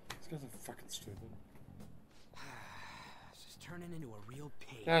 These guys are fucking stupid. This is turning into a real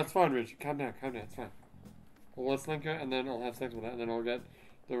pain. Yeah, it's fine, Richard. Calm down, it's fine. Well, let's link her, and then I'll have sex with her, and then I'll get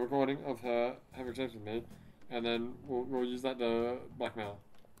the recording of her having sex with me, and then we'll use that to blackmail.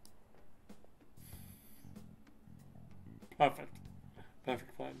 Perfect.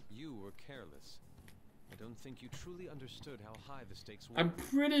 Perfect plan. You were careless. I don't think you truly understood how high the stakes were. I'm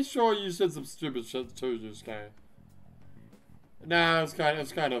pretty sure you said some stupid shit too, Yusuke. Nah, it's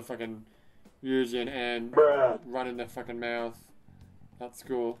kind of fucking using and running their fucking mouth at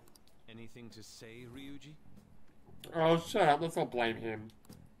school. Anything to say, Ryuji? Oh, shut up. Let's not blame him.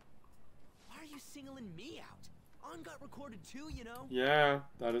 Why are you singling me out? On got recorded too, you know? Yeah,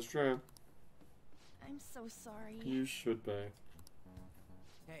 that is true. I'm so sorry. You should be.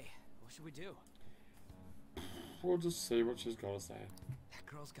 Hey, what should we do? We'll just see what she's got to say. That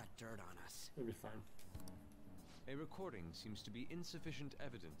girl's got dirt on us. It'll be fine. A recording seems to be insufficient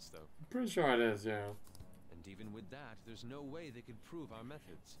evidence, though. I'm pretty sure it is, yeah. And even with that, there's no way they could prove our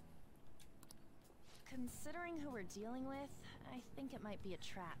methods. Considering who we're dealing with, I think it might be a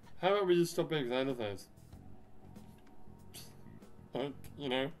trap. How about we just stop being xenophobes? You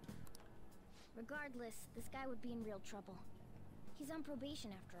know? Regardless, this guy would be in real trouble. He's on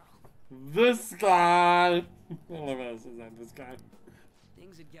probation after all. This guy! I love how it says that, this guy.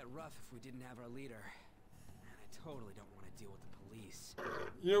 Things would get rough if we didn't have our leader. And I totally don't want to deal with the police.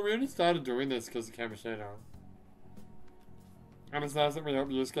 You know, we only started doing this because of Kamishado. And it's nice that we help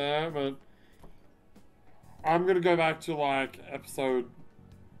Yusuke out, but I'm gonna go back to like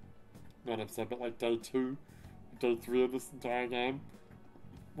like day 2, day 3 of this entire game.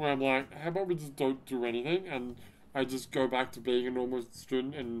 Where I'm like, how about we just don't do anything and I just go back to being a normal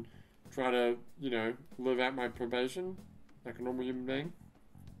student and try to, you know, live out my probation like a normal human being.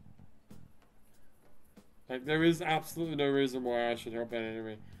 Like, there is absolutely no reason why I should help out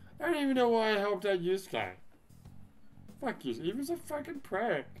anyway. I don't even know why I helped out Yusuke. Fuck you, he was a fucking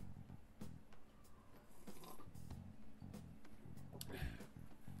prick.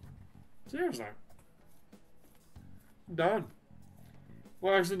 Seriously. I'm done.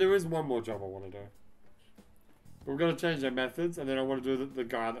 Well, actually, there is one more job I want to do. But we're going to change their methods, and then I want to do the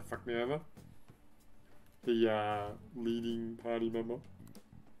guy that fucked me over. The leading party member.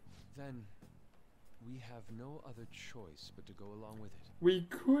 Then, we have no other choice but to go along with it. We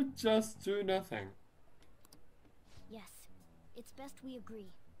could just do nothing. Yes, it's best we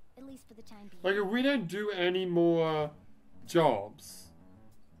agree, at least for the time being. Like, if we don't do any more jobs,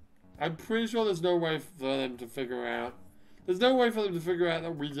 I'm pretty sure there's no way for them to figure out. There's no way for them to figure out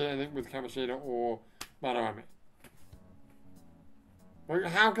that we did anything with Kamishita or Madarame. Like,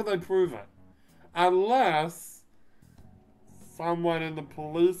 how can they prove it? Unless someone in the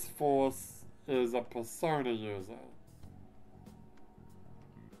police force is a persona user.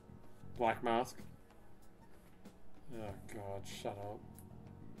 Black Mask. Oh god, shut up.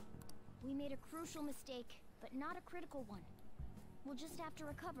 We made a crucial mistake, but not a critical one. We'll just have to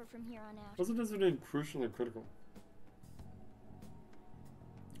recover from here on out. What's the difference between crucial and critical?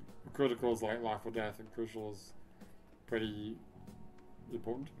 Critical is like life or death, and crucial is pretty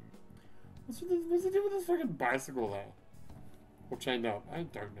important. What's the deal with this fucking bicycle there? Or chained up? I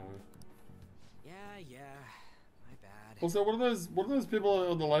don't know. Yeah, my bad. Also, what are those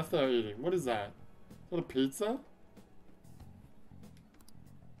people on the left there eating? What is that? Is that a pizza?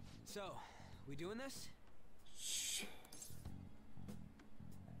 So, we doing this? Shh.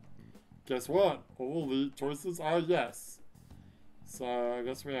 Guess what? All the choices are yes. So, I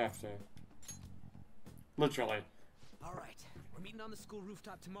guess we have to. Literally. Alright, we're meeting on the school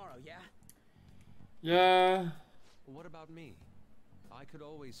rooftop tomorrow, yeah? Yeah. What about me? I could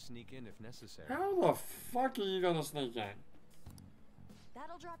always sneak in if necessary. How the fuck are you gonna sneak in?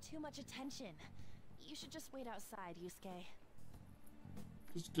 That'll draw too much attention. You should just wait outside, Yusuke.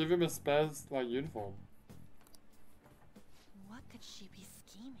 Just give him a spaz, like, uniform. What could she be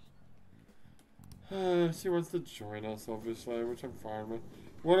scheming? She wants to join us, obviously, which I'm fine with.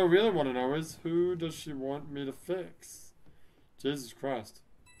 What I really want to know is, who does she want me to fix? Jesus Christ.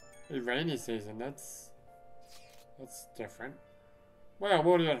 A rainy season, that's different. Wow,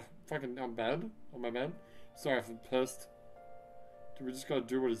 what are you fucking on bed? On my bed? Sorry if I'm pissed. Do we just gotta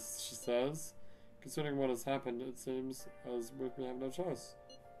do what she says? Considering what has happened, it seems as if we have no choice.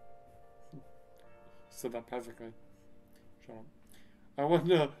 You said that perfectly. Shut up. I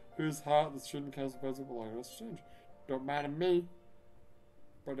wonder whose heart the student council president will allow us to change. Don't matter me.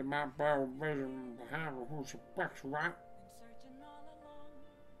 But it might be a reason behind who's right?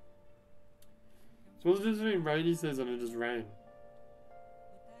 So what's the difference between rainy season and just rain?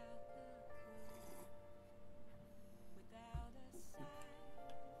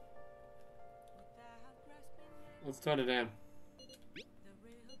 Let's turn it down.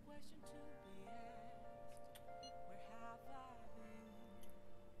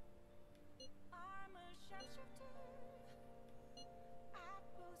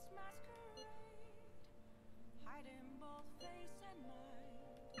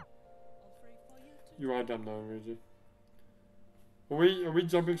 You are dumb though, Reggie. Are we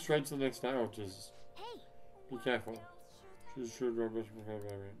jumping straight to the next day? Oh Jesus. Be careful. She should rubbish okay.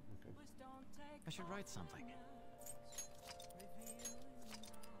 I should write something.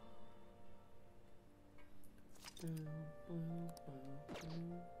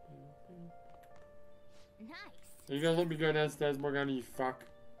 Nice. Are you gonna let me go downstairs, Morgana, you fuck?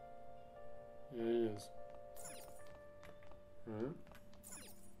 Yeah, he is. Alright.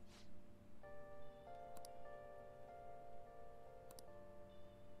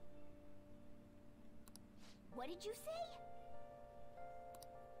 What did you say?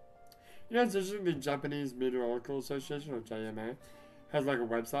 You know, it's interesting, the Japanese Meteorological Association, or JMA, has like a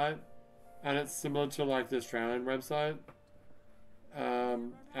website, and it's similar to like the Australian website.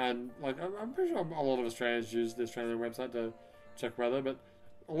 And like, I'm pretty sure a lot of Australians use the Australian website to check weather, but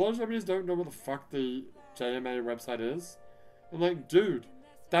a lot of Japanese don't know what the fuck the JMA website is. I'm like, dude,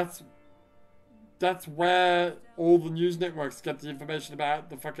 that's where all the news networks get the information about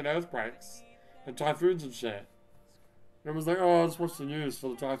the fucking earthquakes and typhoons and shit. And it was like, oh, I just watched the news for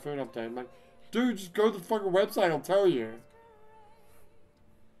the typhoon update. I'm like, dude, just go to the fucking website, I'll tell you.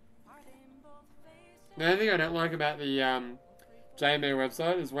 The only thing I don't like about the JMA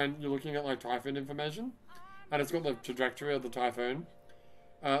website is when you're looking at like typhoon information, and it's got the trajectory of the typhoon.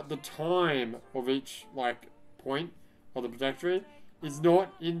 The time of each like point of the trajectory is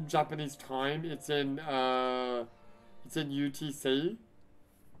not in Japanese time. It's in UTC.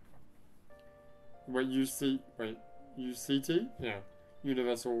 UCT? Yeah.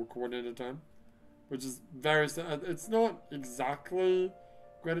 Universal Coordinated Time. Which is very... it's not exactly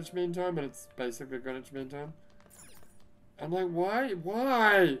Greenwich Mean Time, but it's basically Greenwich Mean Time. I'm like, why?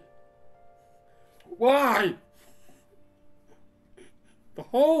 Why? Why? The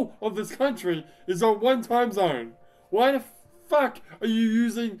whole of this country is on one time zone. Why the fuck are you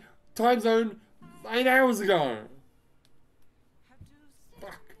using time zone 8 hours ago?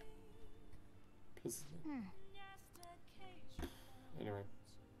 Fuck. Pisses me. Anyway.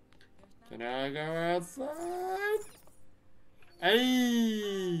 Can I go outside?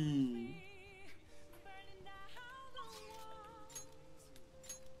 Hey!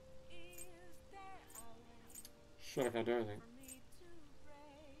 Shit, I can't do anything.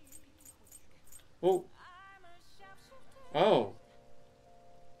 Oh. Oh.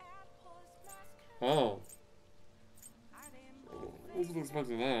 Oh. I wasn't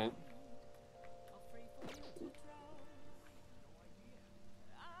expecting that.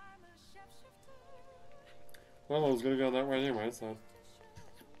 Well, I was gonna go that way anyway, so.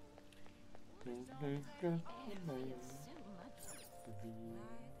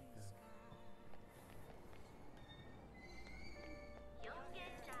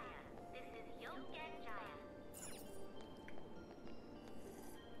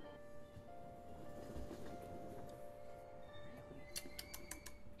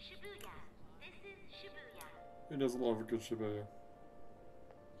 Who doesn't love a good Shibuya?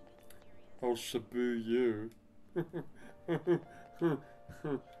 Oh, Shibuya.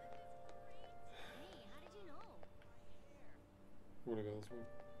 Wanna go this way?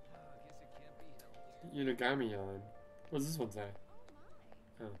 Unigami line. What does this one say?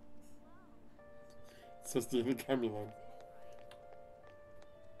 Oh. It says the Unigami line.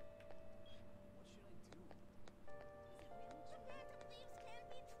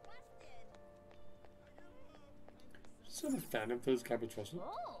 So the Phantom Thieves can't be trusted.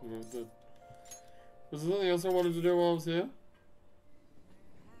 You know, was there something else I wanted to do while I was here?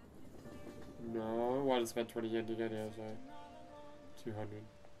 No, why did I spend 20 yen to get here, so 200.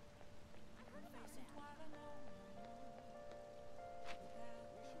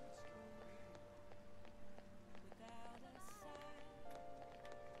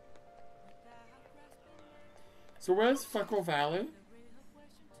 So where's Fuck Off Alley?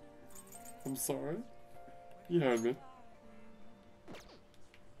 I'm sorry. You heard me.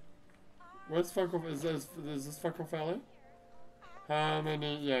 Where's Fuck Off? Is this Fuck Off Alley? How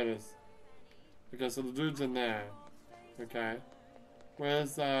many? Yeah, it is. Okay, so the dude's in there. Okay.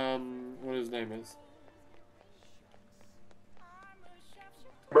 Where's, what his name is?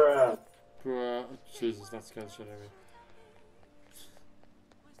 Bruh. Jesus, that scares shit out of me.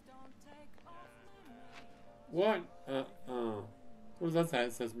 What? What does that say?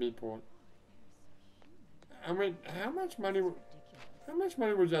 It says Meatport. I mean, how much money would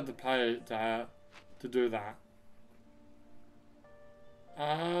you have to pay to do that?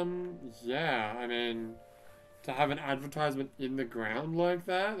 Yeah, I mean, to have an advertisement in the ground like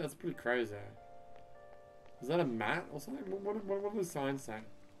that, that's pretty crazy. Is that a mat or something? What do the signs say?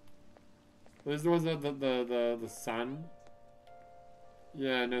 These are the ones that the sun?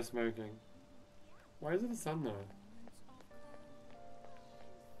 Yeah, no smoking. Why is it a sun though?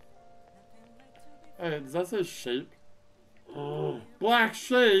 Hey, does that say sheep? Oh, black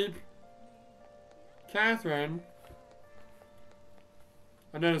sheep! Catherine!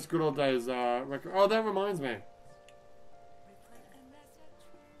 I noticed Good Old Days record. Oh, that reminds me.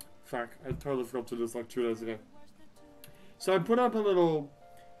 Fuck, I totally forgot to do this like 2 days ago. So I put up a little.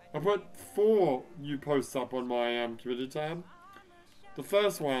 I put 4 new posts up on my community tab. The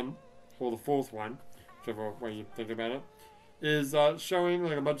first one, or the fourth one, whichever way you think about it, is showing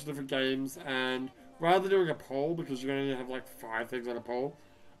like a bunch of different games, and rather than doing a poll, because you can only have like 5 things on a poll,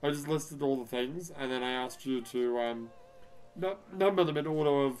 I just listed all the things, and then I asked you to number them in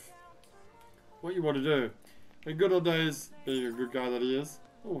order of what you want to do. In Good Old Days, being a good guy that he is.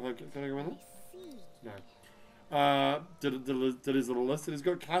 Oh, okay, can I go in there? No. Did his little list, and he's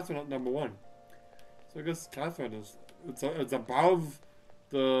got Catherine at number 1. So I guess Catherine is it's above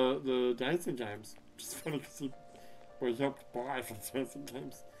the dancing games. Which is funny because he helped buy for the dancing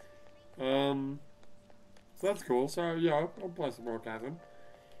games. So that's cool. So yeah, I'll play some more Catherine.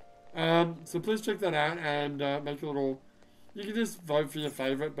 So please check that out and make a little. You can just vote for your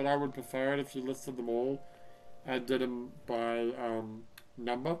favorite, but I would prefer it if you listed them all and did them by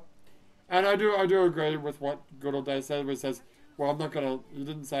number. And I do agree with what Good Old Day said, where he says, well, I'm not gonna.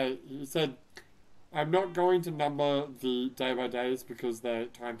 He said, I'm not going to number the day by days because they're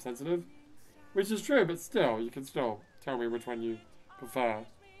time sensitive, which is true, but still, you can still tell me which one you prefer.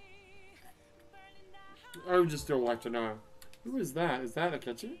 I would just still like to know. Who is that? Is that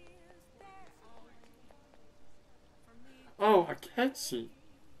Akechi? Oh, Akechi.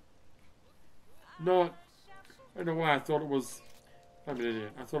 Not. I don't know why I thought it was. I'm an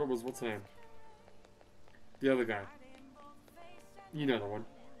idiot. I thought it was, what's the name? The other guy. You know the one.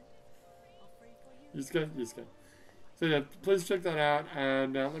 Yusuke. So yeah, please check that out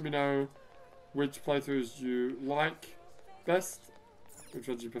and let me know which playthroughs you like best, which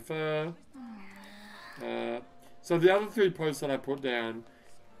ones you prefer. So the other 3 posts that I put down,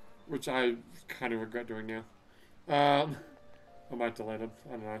 which I kind of regret doing now, I might delete them,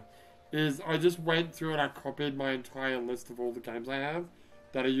 I don't know, is I just went through and I copied my entire list of all the games I have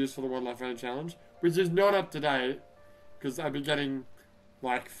that I use for the One Life Only Challenge, which is not up to date, because I've been getting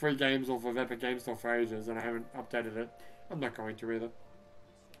like free games off of Epic Game Store for ages and I haven't updated it. I'm not going to either.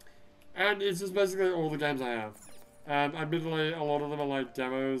 And it's just basically all the games I have. Admittedly, a lot of them are like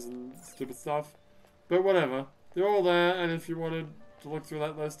demos and stupid stuff, but whatever. They're all there, and if you wanted to look through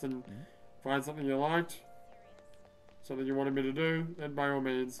that list and find something you liked, something you wanted me to do, then by all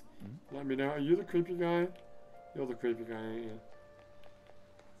means, let me know. Are you the creepy guy? You're the creepy guy, ain't you?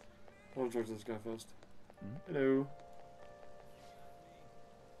 I'll talk to this guy first. Hello.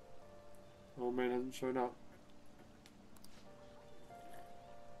 Old man hasn't shown up.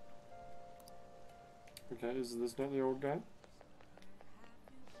 Okay, is this not the old guy?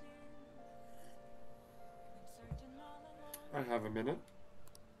 I have a minute.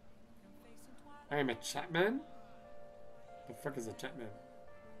 I am a Chatman? The fuck is a Chatman?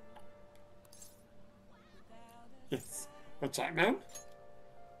 Yes, a Chatman?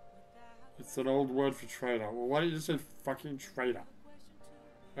 It's an old word for traitor. Well, why don't you just say fucking traitor?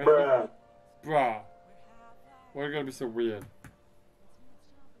 Bruh. Bruh. Why are you gonna be so weird?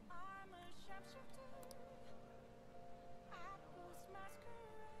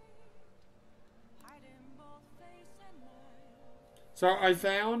 So I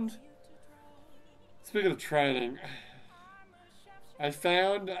found, speaking of training, I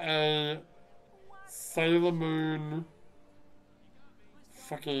found a Sailor Moon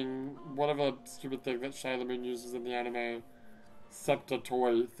fucking whatever stupid thing that Sailor Moon uses in the anime scepter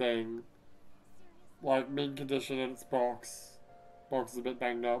toy thing. Like mint condition in its box. Box is a bit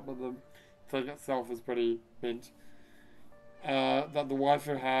banged up, but the thing itself is pretty mint. That the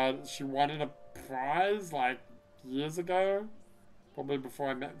waifu had, she won in a prize like years ago. Probably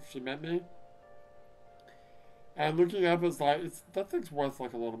before she met me. And looking up, it's like, that thing's worth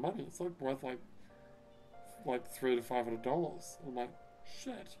like a lot of money. It's like worth like $300 to $500. I'm like,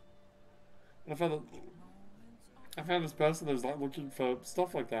 shit. And I found this person that was like looking for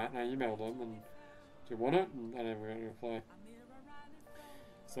stuff like that, and I emailed them and, do you want it? And I never got a reply.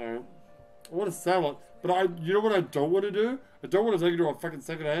 So I want to sell it, but you know what I don't want to do? I don't want to take it to a fucking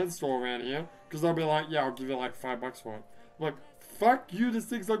second-hand store around here, because they'll be like, yeah, I'll give you like $5 for it. I'm like, fuck you, this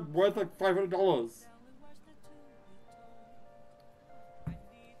thing's like worth like $500.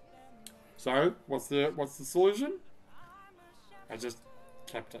 So, what's the solution? I just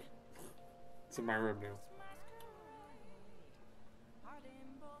kept it. It's in my room now.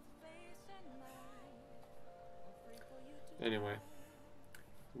 Anyway,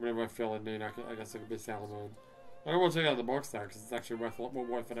 whenever I feel in need, I guess I could be Salamone. I don't want to check out the box though, because it's actually worth a lot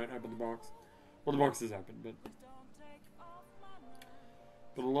more if I don't open the box. Well, the box is open, but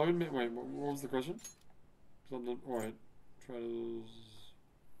alone man. Wait, what was the question? Something. Alright,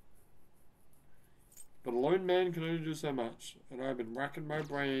 But a lone man can only do so much, and I've been racking my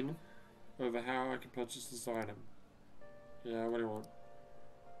brain over how I can purchase this item. Yeah, what do you want?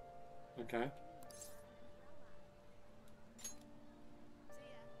 Okay.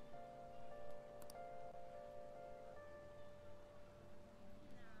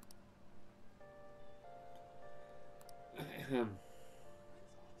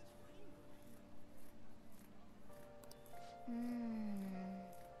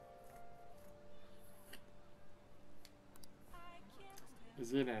 Is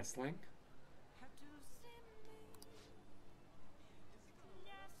he an S-Link?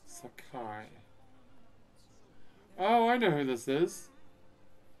 Sakai. Oh, I know who this is.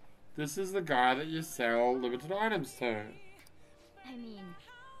 This is the guy that you sell limited items to. I mean...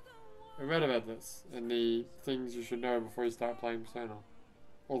 I read about this in the things you should know before you start playing Persona.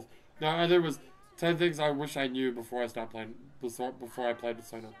 Well, no, I think it was 10 things I wish I knew before I start playing, before I played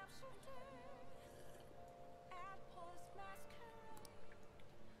Persona.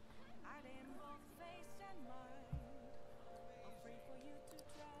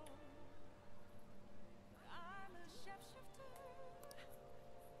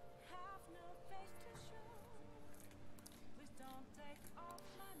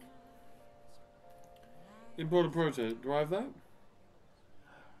 Imported protein. Do I have that?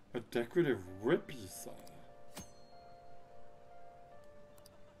 A decorative rip, you say?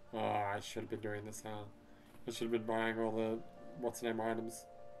 Oh, I should have been doing this, huh? I should have been buying all the what's-name items.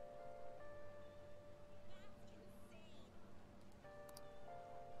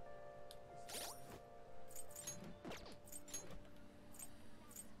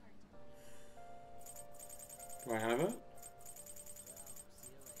 Do I have it?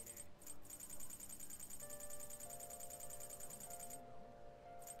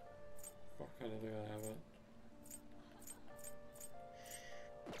 Fuck, I don't think I have it.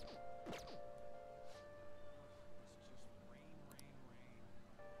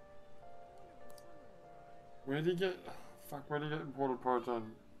 Where did he get... Fuck, where did he get imported protein?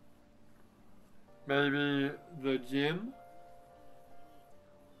 Maybe the gym?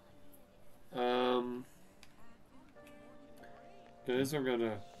 Okay, so I'm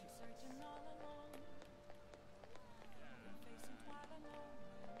gonna...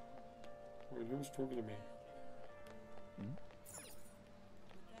 Wait, who's talking to me? Hmm?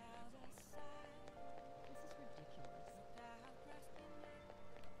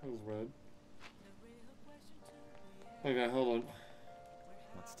 That was weird. Okay, hold on.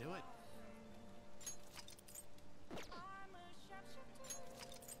 Let's do it.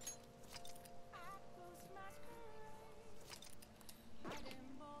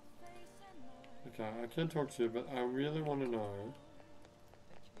 Okay, I can talk to you, but I really want to know.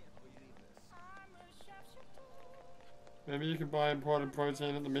 Maybe you could buy imported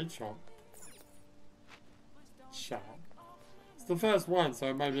protein at the meat shop. Shut up. It's the first one,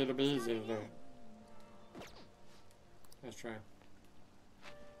 so maybe it'll be easier to do. Let's try.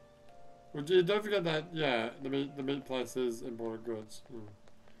 Well, don't forget that, yeah, the meat place is imported goods.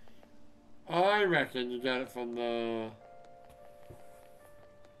 I reckon you get it from the...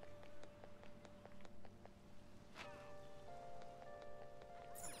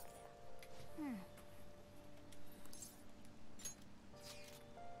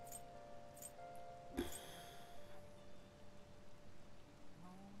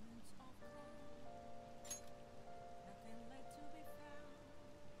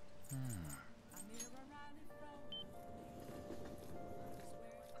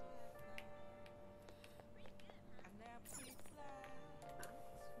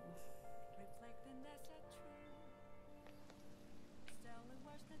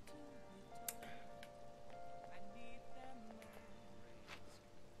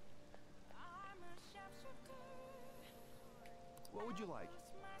 What would you like?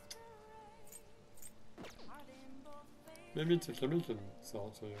 Maybe Takemi can sell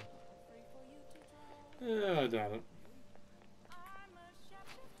it to you. Yeah, I doubt it.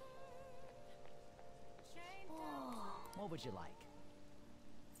 What would you like?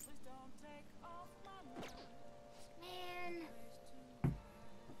 Man.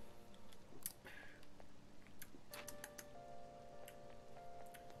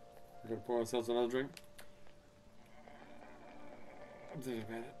 I'm gonna pour ourselves another drink. I'm thinking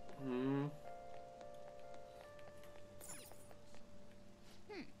about it.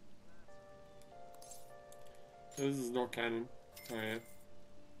 This is not canon. Oh yeah.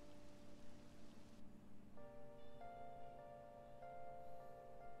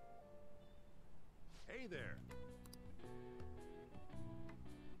 Hey there.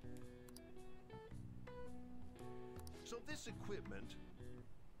 So this equipment.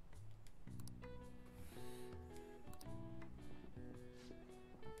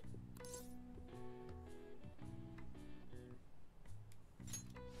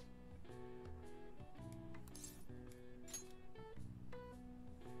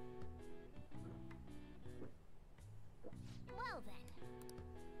 Well then.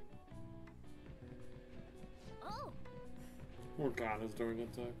 Oh. Oh God is doing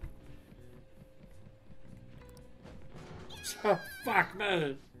it too. Oh, fuck me!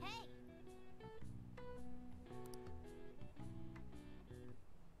 Hey.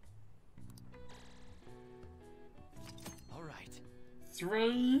 All right.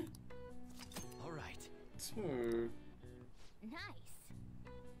 3, All right. 2. Nice.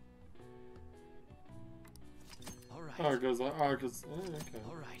 All right. Oh, it goes like, oh, because, oh, okay.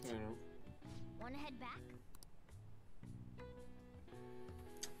 All right. I don't know. Wanna head back?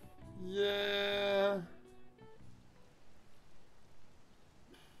 Yeah.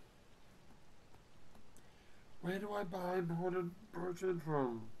 Where do I buy imported protein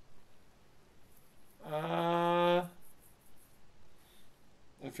from? I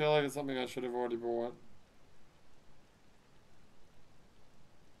feel like it's something I should have already bought.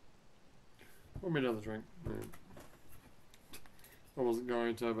 Pour me another drink. Yeah. I wasn't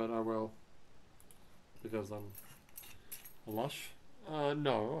going to, but I will. Because I'm a lush.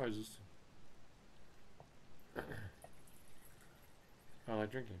 No, I just... I like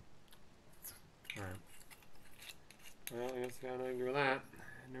drinking. Alright. Well, I guess I can't argue with that.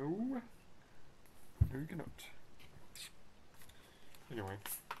 No. No, you cannot. Anyway.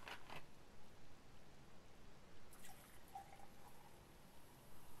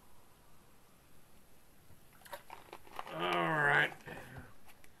 Alright.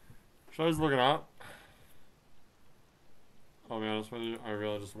 Show's looking up. I'll be honest with you, I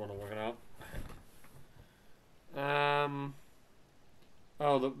really just want to look it up.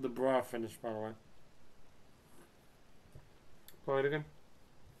 Oh, the bra finished, by the way. Play it again.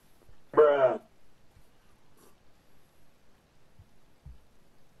 Bruh.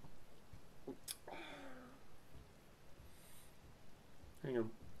 Hang on.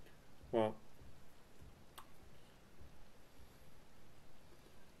 Well.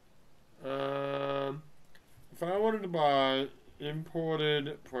 If I wanted to buy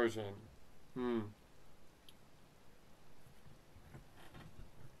imported protein,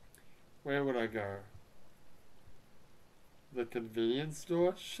 where would I go? The convenience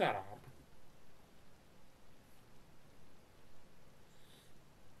store? Shut up.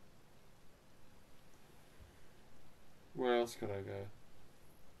 Where else could I go?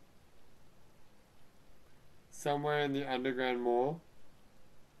 Somewhere in the underground mall?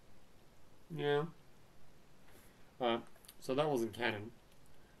 Yeah. So that wasn't canon.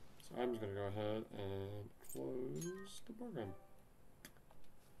 So I'm just going to go ahead and close the program.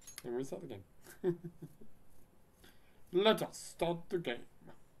 And restart the game. Let us start the game.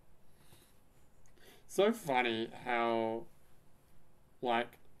 So funny how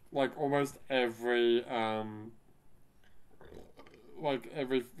like almost every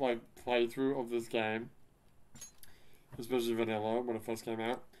playthrough of this game, especially vanilla when it first came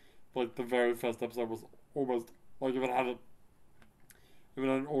out, like the very first episode was almost like if it had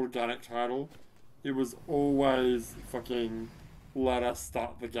an organic title, it was always fucking let us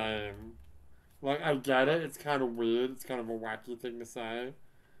start the game. Like, I get it, it's kind of weird, it's kind of a wacky thing to say,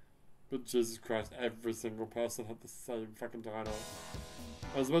 but Jesus Christ, every single person had the same fucking title.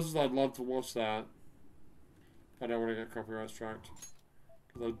 As much as I'd love to watch that, I don't want to get copyright striked.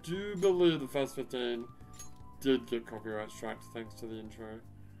 Because I do believe the first 15 did get copyright striked thanks to the intro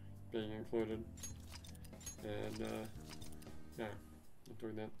being included. And, yeah, not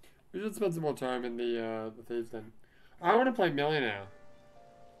doing that. We should spend some more time in the Thieves Den. I want to play Millionaire.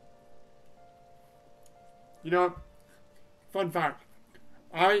 You know, fun fact,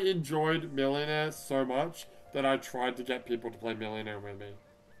 I enjoyed Millionaire so much that I tried to get people to play Millionaire with me.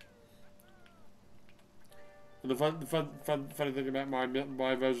 And the funny thing about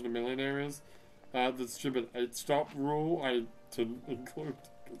my version of Millionaire is the stupid 8-stop rule I didn't include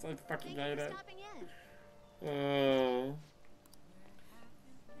because I fucking hate it.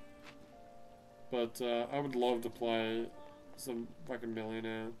 But I would love to play some fucking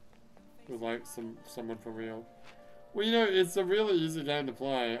Millionaire with like someone for real. Well, you know, it's a really easy game to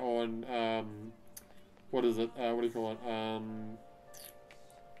play on what is it? What do you call it?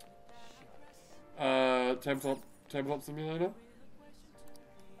 Tabletop Simulator.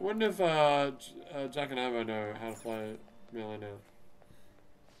 I wonder if Jack and Avo know how to play Melee now.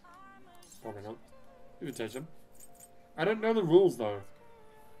 Probably not. You can teach them. I don't know the rules though.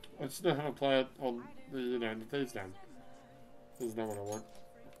 I just know how to play it on the, you know, the Thieves Den. This is not what I want.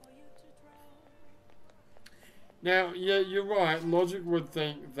 Now, yeah, you're right. Logic would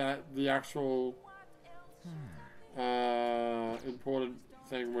think that the actual important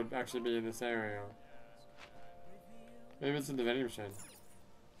thing would actually be in this area. Maybe it's in the vending machine.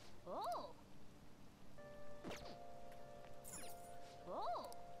 Oh. Oh.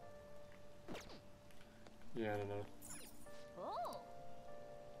 Yeah, I don't know. Oh.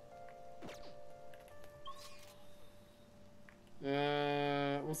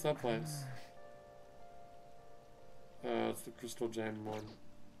 What's that place? It's the Crystal Gem one.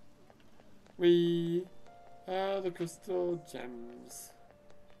 We are the Crystal Gems.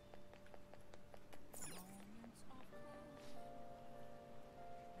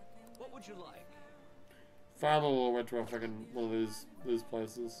 What would you like? Father went to a fucking one of these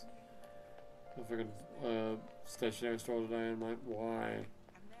places. A fucking stationery store today. I'm like, why?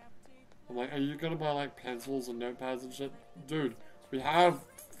 I'm like, are you gonna buy like pencils and notepads and shit? Dude, we have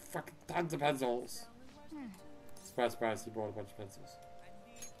fucking tons of pencils. Surprise, surprise, he bought a bunch of pencils.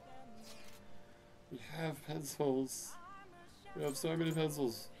 We have pencils. We have so many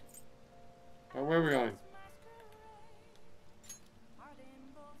pencils. Alright, where are we going?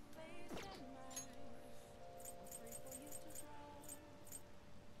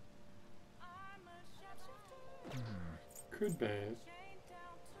 Could be.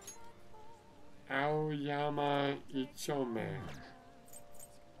 Aoyama Ichome.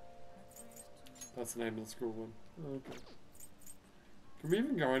 That's the name of the school one. Okay. Can we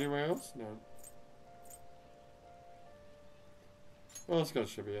even go anywhere else? No. Well, let's go to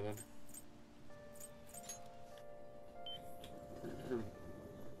Shibuya then.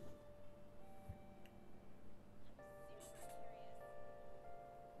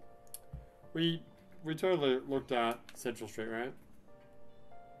 We totally looked at Central Street, right?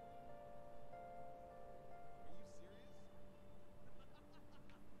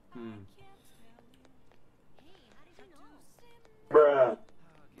 Bruh.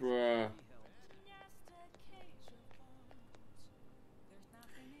 Bruh.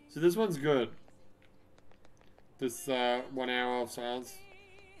 So this one's good. This 1 hour of silence,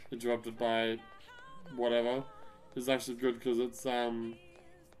 interrupted by whatever, is actually good because it's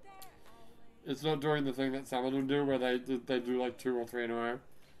not doing the thing that some of them do where they do like 2 or 3 in a row.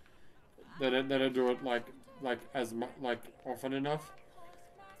 They don't do it like as often enough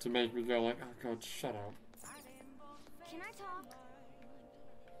to make me go like, oh god, shut up. Can I talk?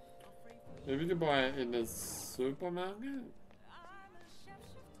 Maybe you can buy it in the supermarket.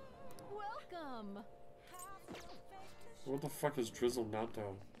 Welcome. What the fuck is Drizzle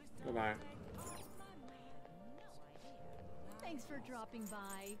Natto? Go back. Thanks for dropping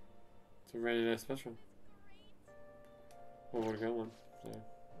by. It's a rainy day special. Well, we got one. So.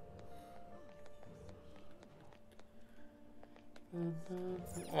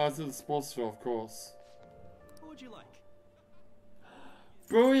 Oh, it's at the sports store, of course. What would you like?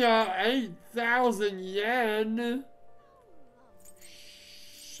 Booyah! 8,000 yen!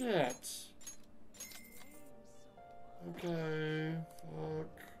 Shit. Okay,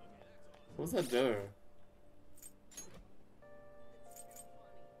 fuck. What does that do?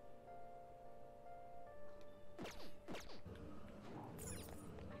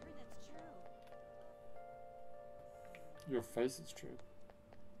 Your face is true.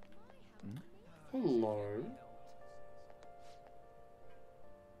 Hello.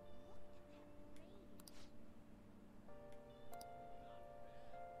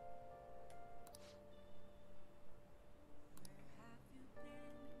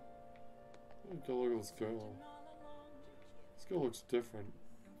 Okay, look at this girl. This girl looks different.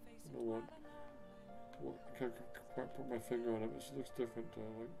 I don't know what I can't quite put my finger on it, but she looks different to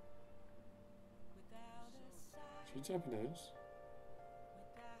like. She's Japanese.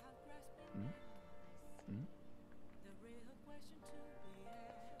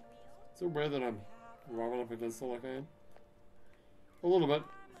 Is it weird that I'm rubbing up against her like I am? A little bit.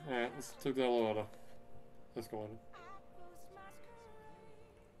 Alright, let's take the elevator. Let's go on.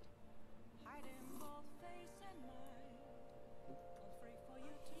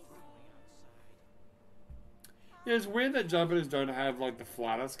 Yeah, it's weird that Japanese don't have like the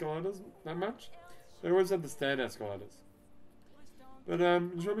flat escalators that much. They always have the stand escalators. But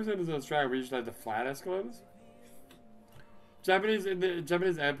shopping centers in Australia, we usually have the flat escalators. In the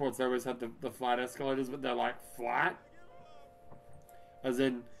Japanese airports, they always have the flat escalators, but they're like flat. As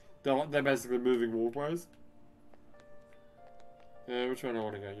in, they're basically moving walkways. Which one do I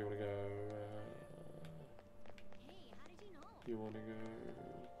want to go? You want to go... you want to go...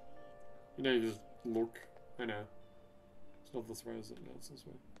 You know, you just look. I know. It's not this way, is it? No, it's this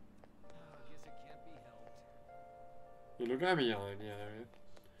way. You look at me yelling, yeah, there we go.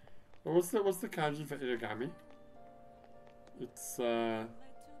 Well, what's the kanji for irigami? It's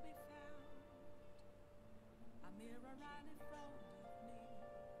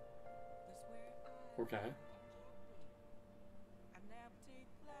okay.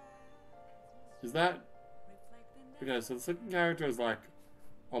 Is that okay? So the second character is like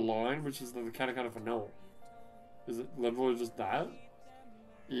a line, which is the katakana for no. Is it literally just that?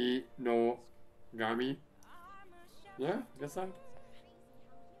 I no gami. Yeah, I guess so.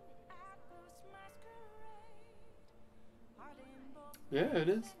 Yeah, it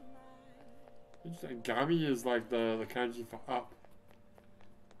is. Interesting. Gami is like the kanji for up.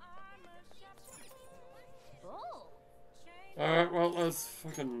 Alright, well, that's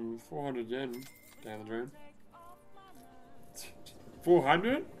fucking 400 yen down the drain.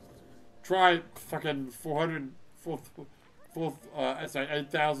 400? Try fucking 400, sorry,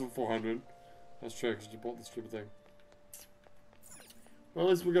 8,400. That's true, because you bought the stupid thing. Well,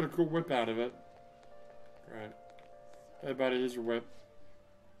 at least we got a cool whip out of it. Right. Hey, buddy, here's your whip.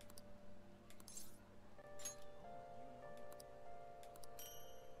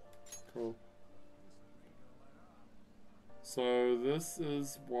 Cool. So this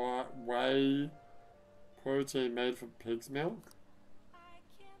is what whey protein made from pig's milk.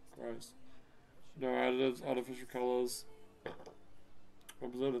 Gross. No additives, artificial colors.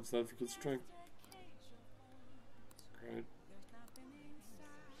 Opposite, it's there for good strength. Great.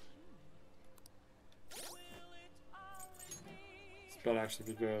 This better actually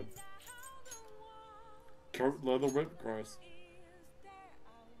be good. Coat leather whip, gross.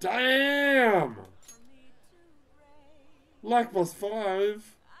 Damn! Like +5.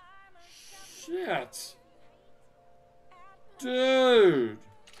 Shit. Dude.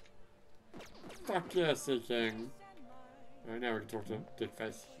 Fuck yeah, Sea King. Alright, now we can talk to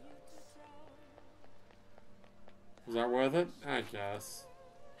Dickface. Was that worth it? I guess.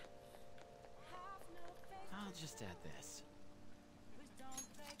 I'll just add this.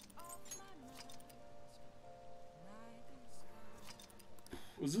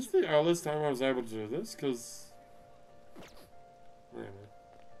 Was this the earliest time I was able to do this? Because... Anyway.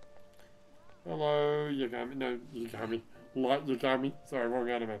 Hello, Yagami. No, Yagami. Light Yagami. Sorry, wrong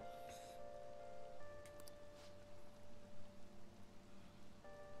anime.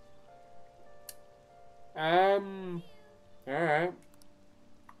 Alright.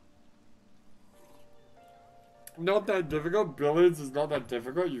 Not that difficult. Billiards is not that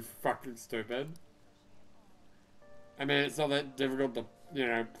difficult, you fucking stupid. I mean, it's not that difficult to, you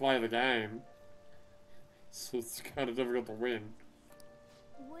know, play the game. So it's kind of difficult to win.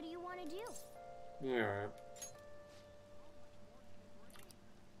 What do you want to do? Yeah, alright.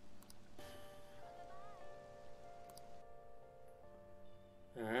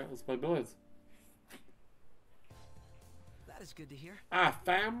 Alright, let's play billiards. That is good to hear. I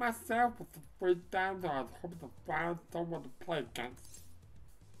found myself with the free down there. I was hoping to find someone to play against.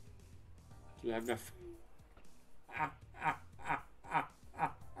 Do you have enough?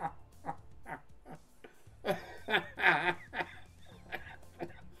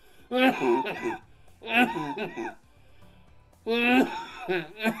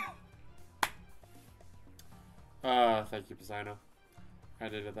 Thank you, Persona. I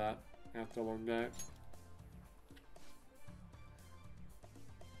needed that after a long day.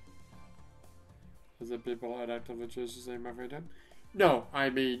 Is it people that actively choose to say my free time? No, I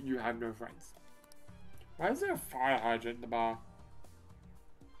mean you have no friends. Why is there a fire hydrant in the bar?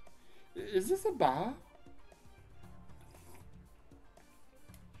 Is this a bar?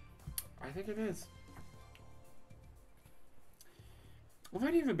 I think it is. I've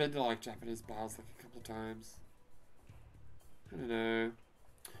only even been to like Japanese bars like a couple of times. I don't know.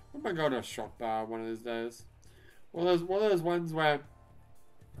 I might go to a shop bar one of these days. One of those ones where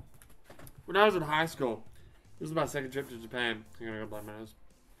when I was in high school, this was my second trip to Japan. I'm gonna go blow my nose.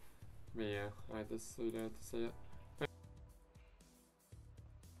 But yeah, I like this so you don't have to see it.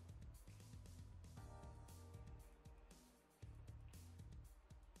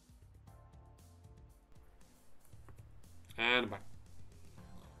 And bye.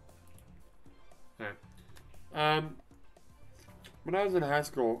 Alright. When I was in high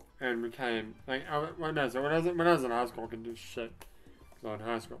school and we came, like, when I was in high school, I could do shit. because I was in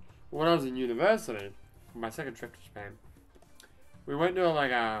high school. But when I was in university, my second trip to Japan, we went to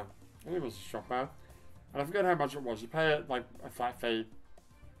like I think it was a shop bar, and I forgot how much it was. You pay it like a flat fee.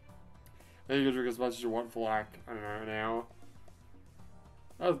 And you can drink as much as you want for like, I don't know, an hour.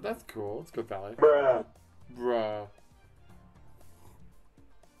 That's cool. It's good value. Bruh.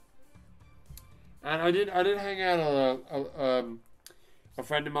 And I did hang out a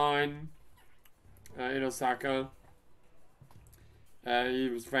friend of mine in Osaka. He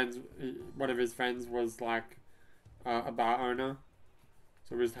was friends. One of his friends was like a bar owner,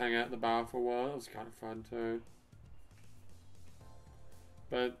 so we just hang out at the bar for a while. It was kind of fun too.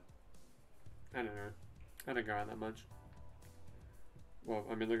 But I don't know. I don't go out that much. Well,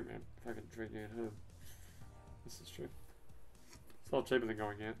 I mean, look at me. I'm fucking drinking at home. This is true. It's a lot cheaper than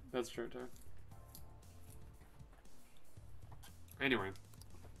going out. That's true too. Anyway.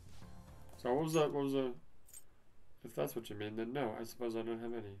 So what was the... If that's what you mean, then no. I suppose I don't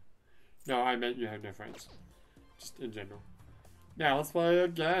have any. No, I meant you have no friends. Just in general. Now, let's play a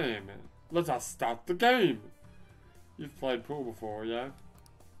game. Let us start the game. You've played pool before, yeah?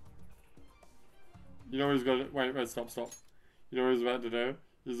 You know what he's gonna... Wait, stop. You know what he's about to do?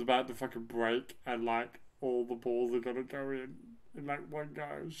 He's about to fucking break and, like, all the balls are gonna go in like, one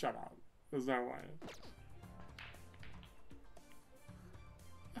go. Shut up. There's no way.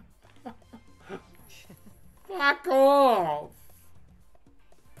 Fuck off!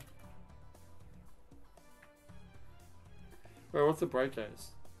 Wait, what's the break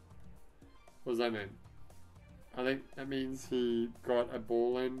case? What does that mean? I think that means he got a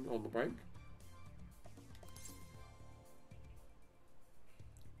ball in on the break.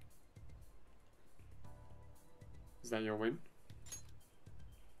 Is that your win?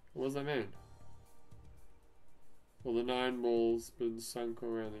 What does that mean? Well, the 9 ball's been sunk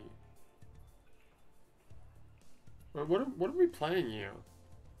already. Wait, what are we playing here?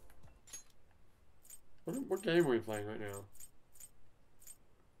 What game are we playing right now?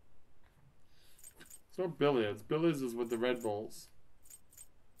 It's not billiards. Billiards is with the red balls.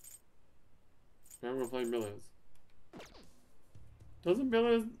 Now we're playing billiards. Isn't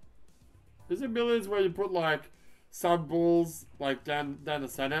billiards where you put like sub balls like down the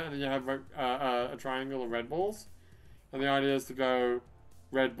center, and then you have a triangle of red balls, and the idea is to go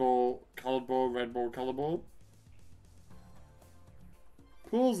red ball, colored ball, red ball, colored ball.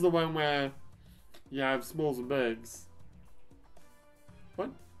 Pool's the one where you have smalls and bigs. What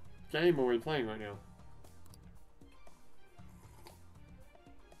game are we playing right now?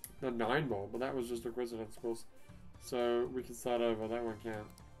 The 9 ball, but that was just a coincidence, of course. So we can start over. That one can't.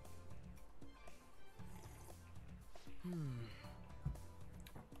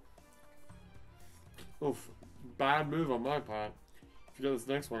 Oof, bad move on my part. If you get this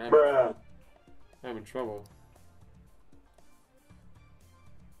next one, I'm in trouble.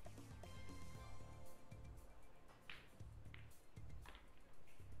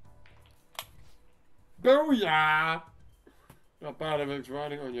 Booyah! Not bad if it's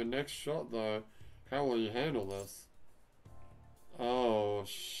riding on your next shot, though. How will you handle this? Oh,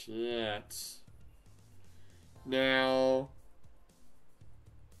 shit. Now,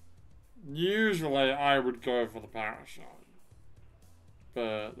 usually I would go for the power shot.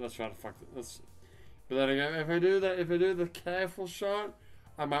 But let's try to fuck this. But then again, if I do the careful shot,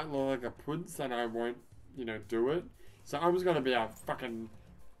 I might look like a prince and I won't, do it. So I'm just gonna be a fucking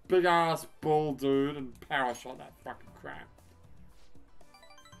big ass bull dude and power shot that fucking crap.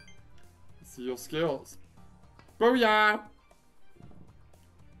 Let's see your skills. Booyah!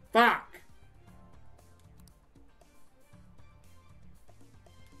 Fuck!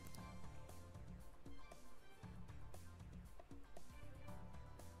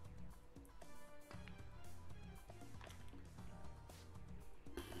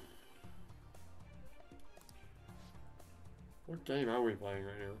 What game are we playing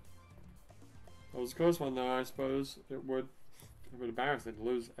right now? That was a close one though, I suppose. It would embarrass me to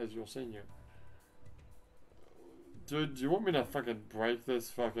lose as your senior. Dude, do you want me to fucking break this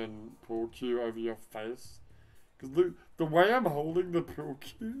fucking pool cue over your face? Because look, the way I'm holding the pool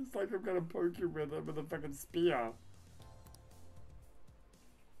cue is like I'm gonna poke you with it with a fucking spear.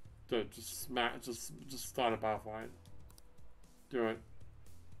 Dude, just smack, just start a bar fight. Do it.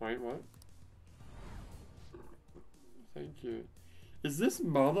 Wait, what? Thank you. Is this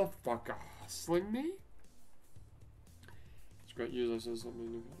motherfucker hustling me? It's great news. I said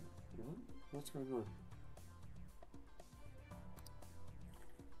something. What? What's going on?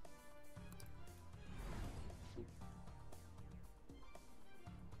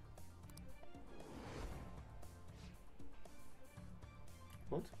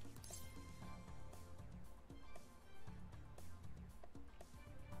 What?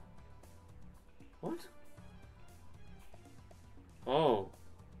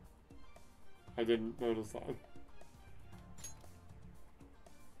 I didn't notice that.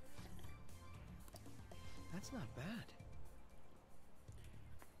 That's not bad.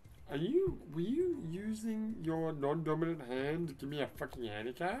 Were you using your non-dominant hand to give me a fucking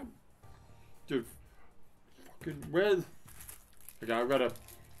handicap? Dude, fucking, where's... Okay, I've got a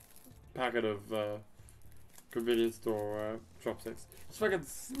packet of, convenience store, chopsticks. Just fucking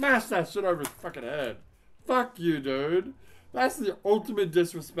smash that shit over his fucking head. Fuck you, dude. That's the ultimate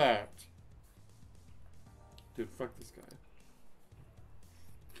disrespect. Dude, fuck this guy.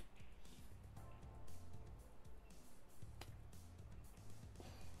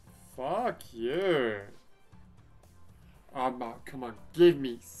 Fuck you. Come on, give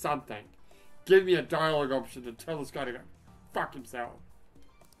me something. Give me a dialogue option to tell this guy to go fuck himself.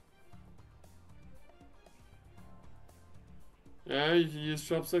 Yeah, you can use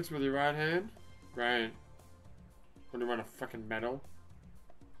chopsticks with your right hand? Great. When you want a fucking medal.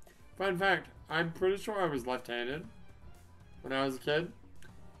 Fun fact, I'm pretty sure I was left-handed when I was a kid.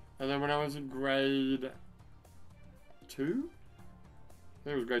 And then when I was in grade 2? I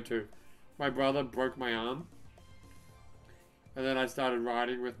think it was grade 2. My brother broke my arm. And then I started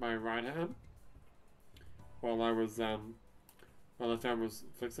writing with my right hand. While I was, my left arm was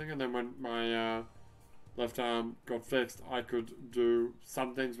fixing. And then when my, left arm got fixed, I could do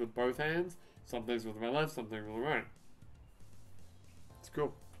some things with both hands. Some things with my left, some things with my right. It's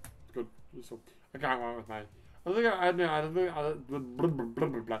cool. It's good. Useful. I can't write with my... I don't think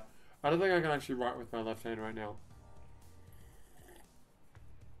I can actually write with my left hand right now.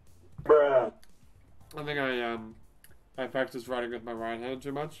 Bruh. I think I practice writing with my right hand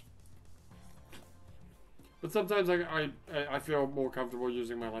too much. But sometimes I feel more comfortable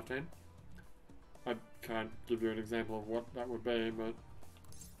using my left hand. I can't give you an example of what that would be, but...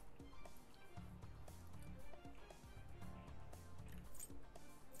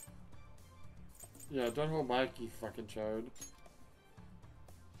 Yeah, don't hold back, you fucking chode.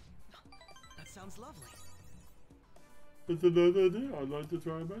 That sounds lovely. It's a nice idea. I'd like to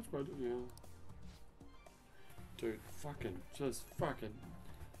try a match, but yeah. Dude, just fucking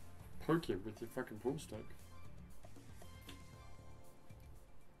poke him with your fucking pool stick.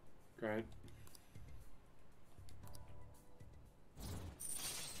 Great.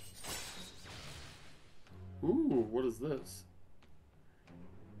 Ooh, what is this?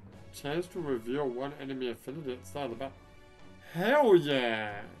 Chance to reveal one enemy affinity at the start of the battle. Hell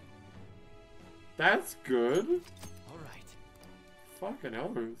yeah! That's good. Alright. Fucking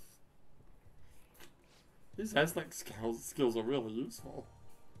oath. These Aztec skills are really useful.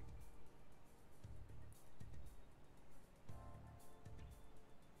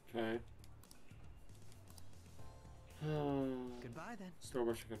 Okay. Goodbye then. Still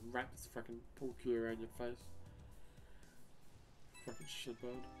wish I could wrap this fucking pool cue around your face. Fucking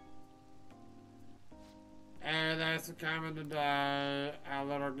shitbird. And that's coming today. Our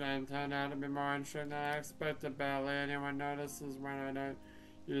little game turned out to be more interesting than I expected. Barely anyone notices when I don't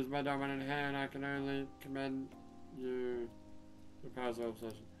use my dominant hand. I can only commend you. Your passive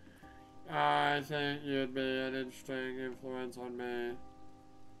obsession. I think you'd be an interesting influence on me.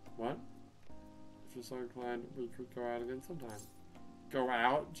 What? If you're so inclined, we could go out again sometime. Go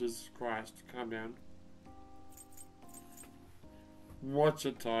out? Jesus Christ. Calm down. Watch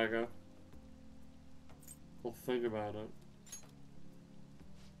it, Tiger. Well, think about it.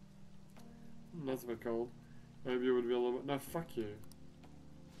 That's a bit cold. Maybe it would be a little bit... No, fuck you.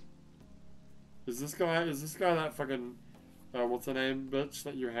 Is this guy that fucking... what's her name, bitch,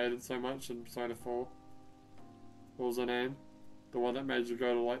 that you hated so much in Persona 4? What was her name? The one that made you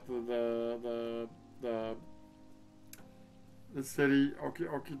go to, like, the city,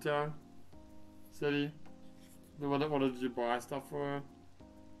 Okita city? The one that wanted you to buy stuff for her?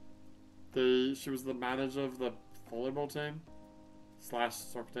 She was the manager of the volleyball team /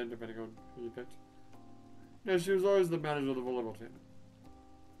 soccer team, depending on who you picked. No, she was always the manager of the volleyball team.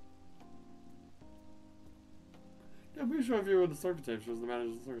 Yeah, I'm pretty sure if you were the soccer team, she was the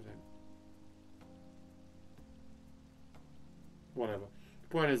manager of the soccer team. Whatever. The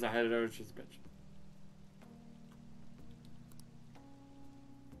point is, I hated her and she's a bitch.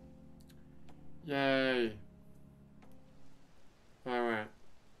 Yay. Alright.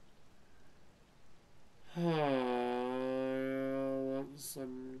 I want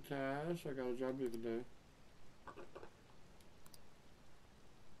some cash. I got a job you can do.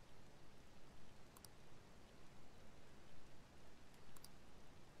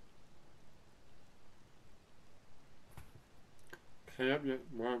 Pay up your...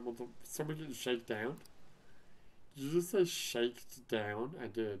 Will someone get shake down? Did you just say shaked down? I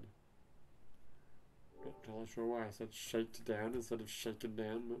did. Not entirely sure why I said shaked down instead of shaken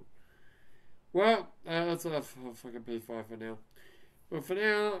down, but... Well, that's enough fucking P5 for now. But for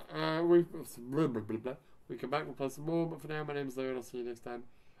now, we come back, we'll play some more. But for now, my name's Lou, and I'll see you next time.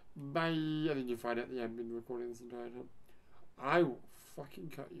 Bye. I think you find out the end. I've been recording this entire time. I will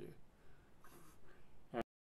fucking cut you.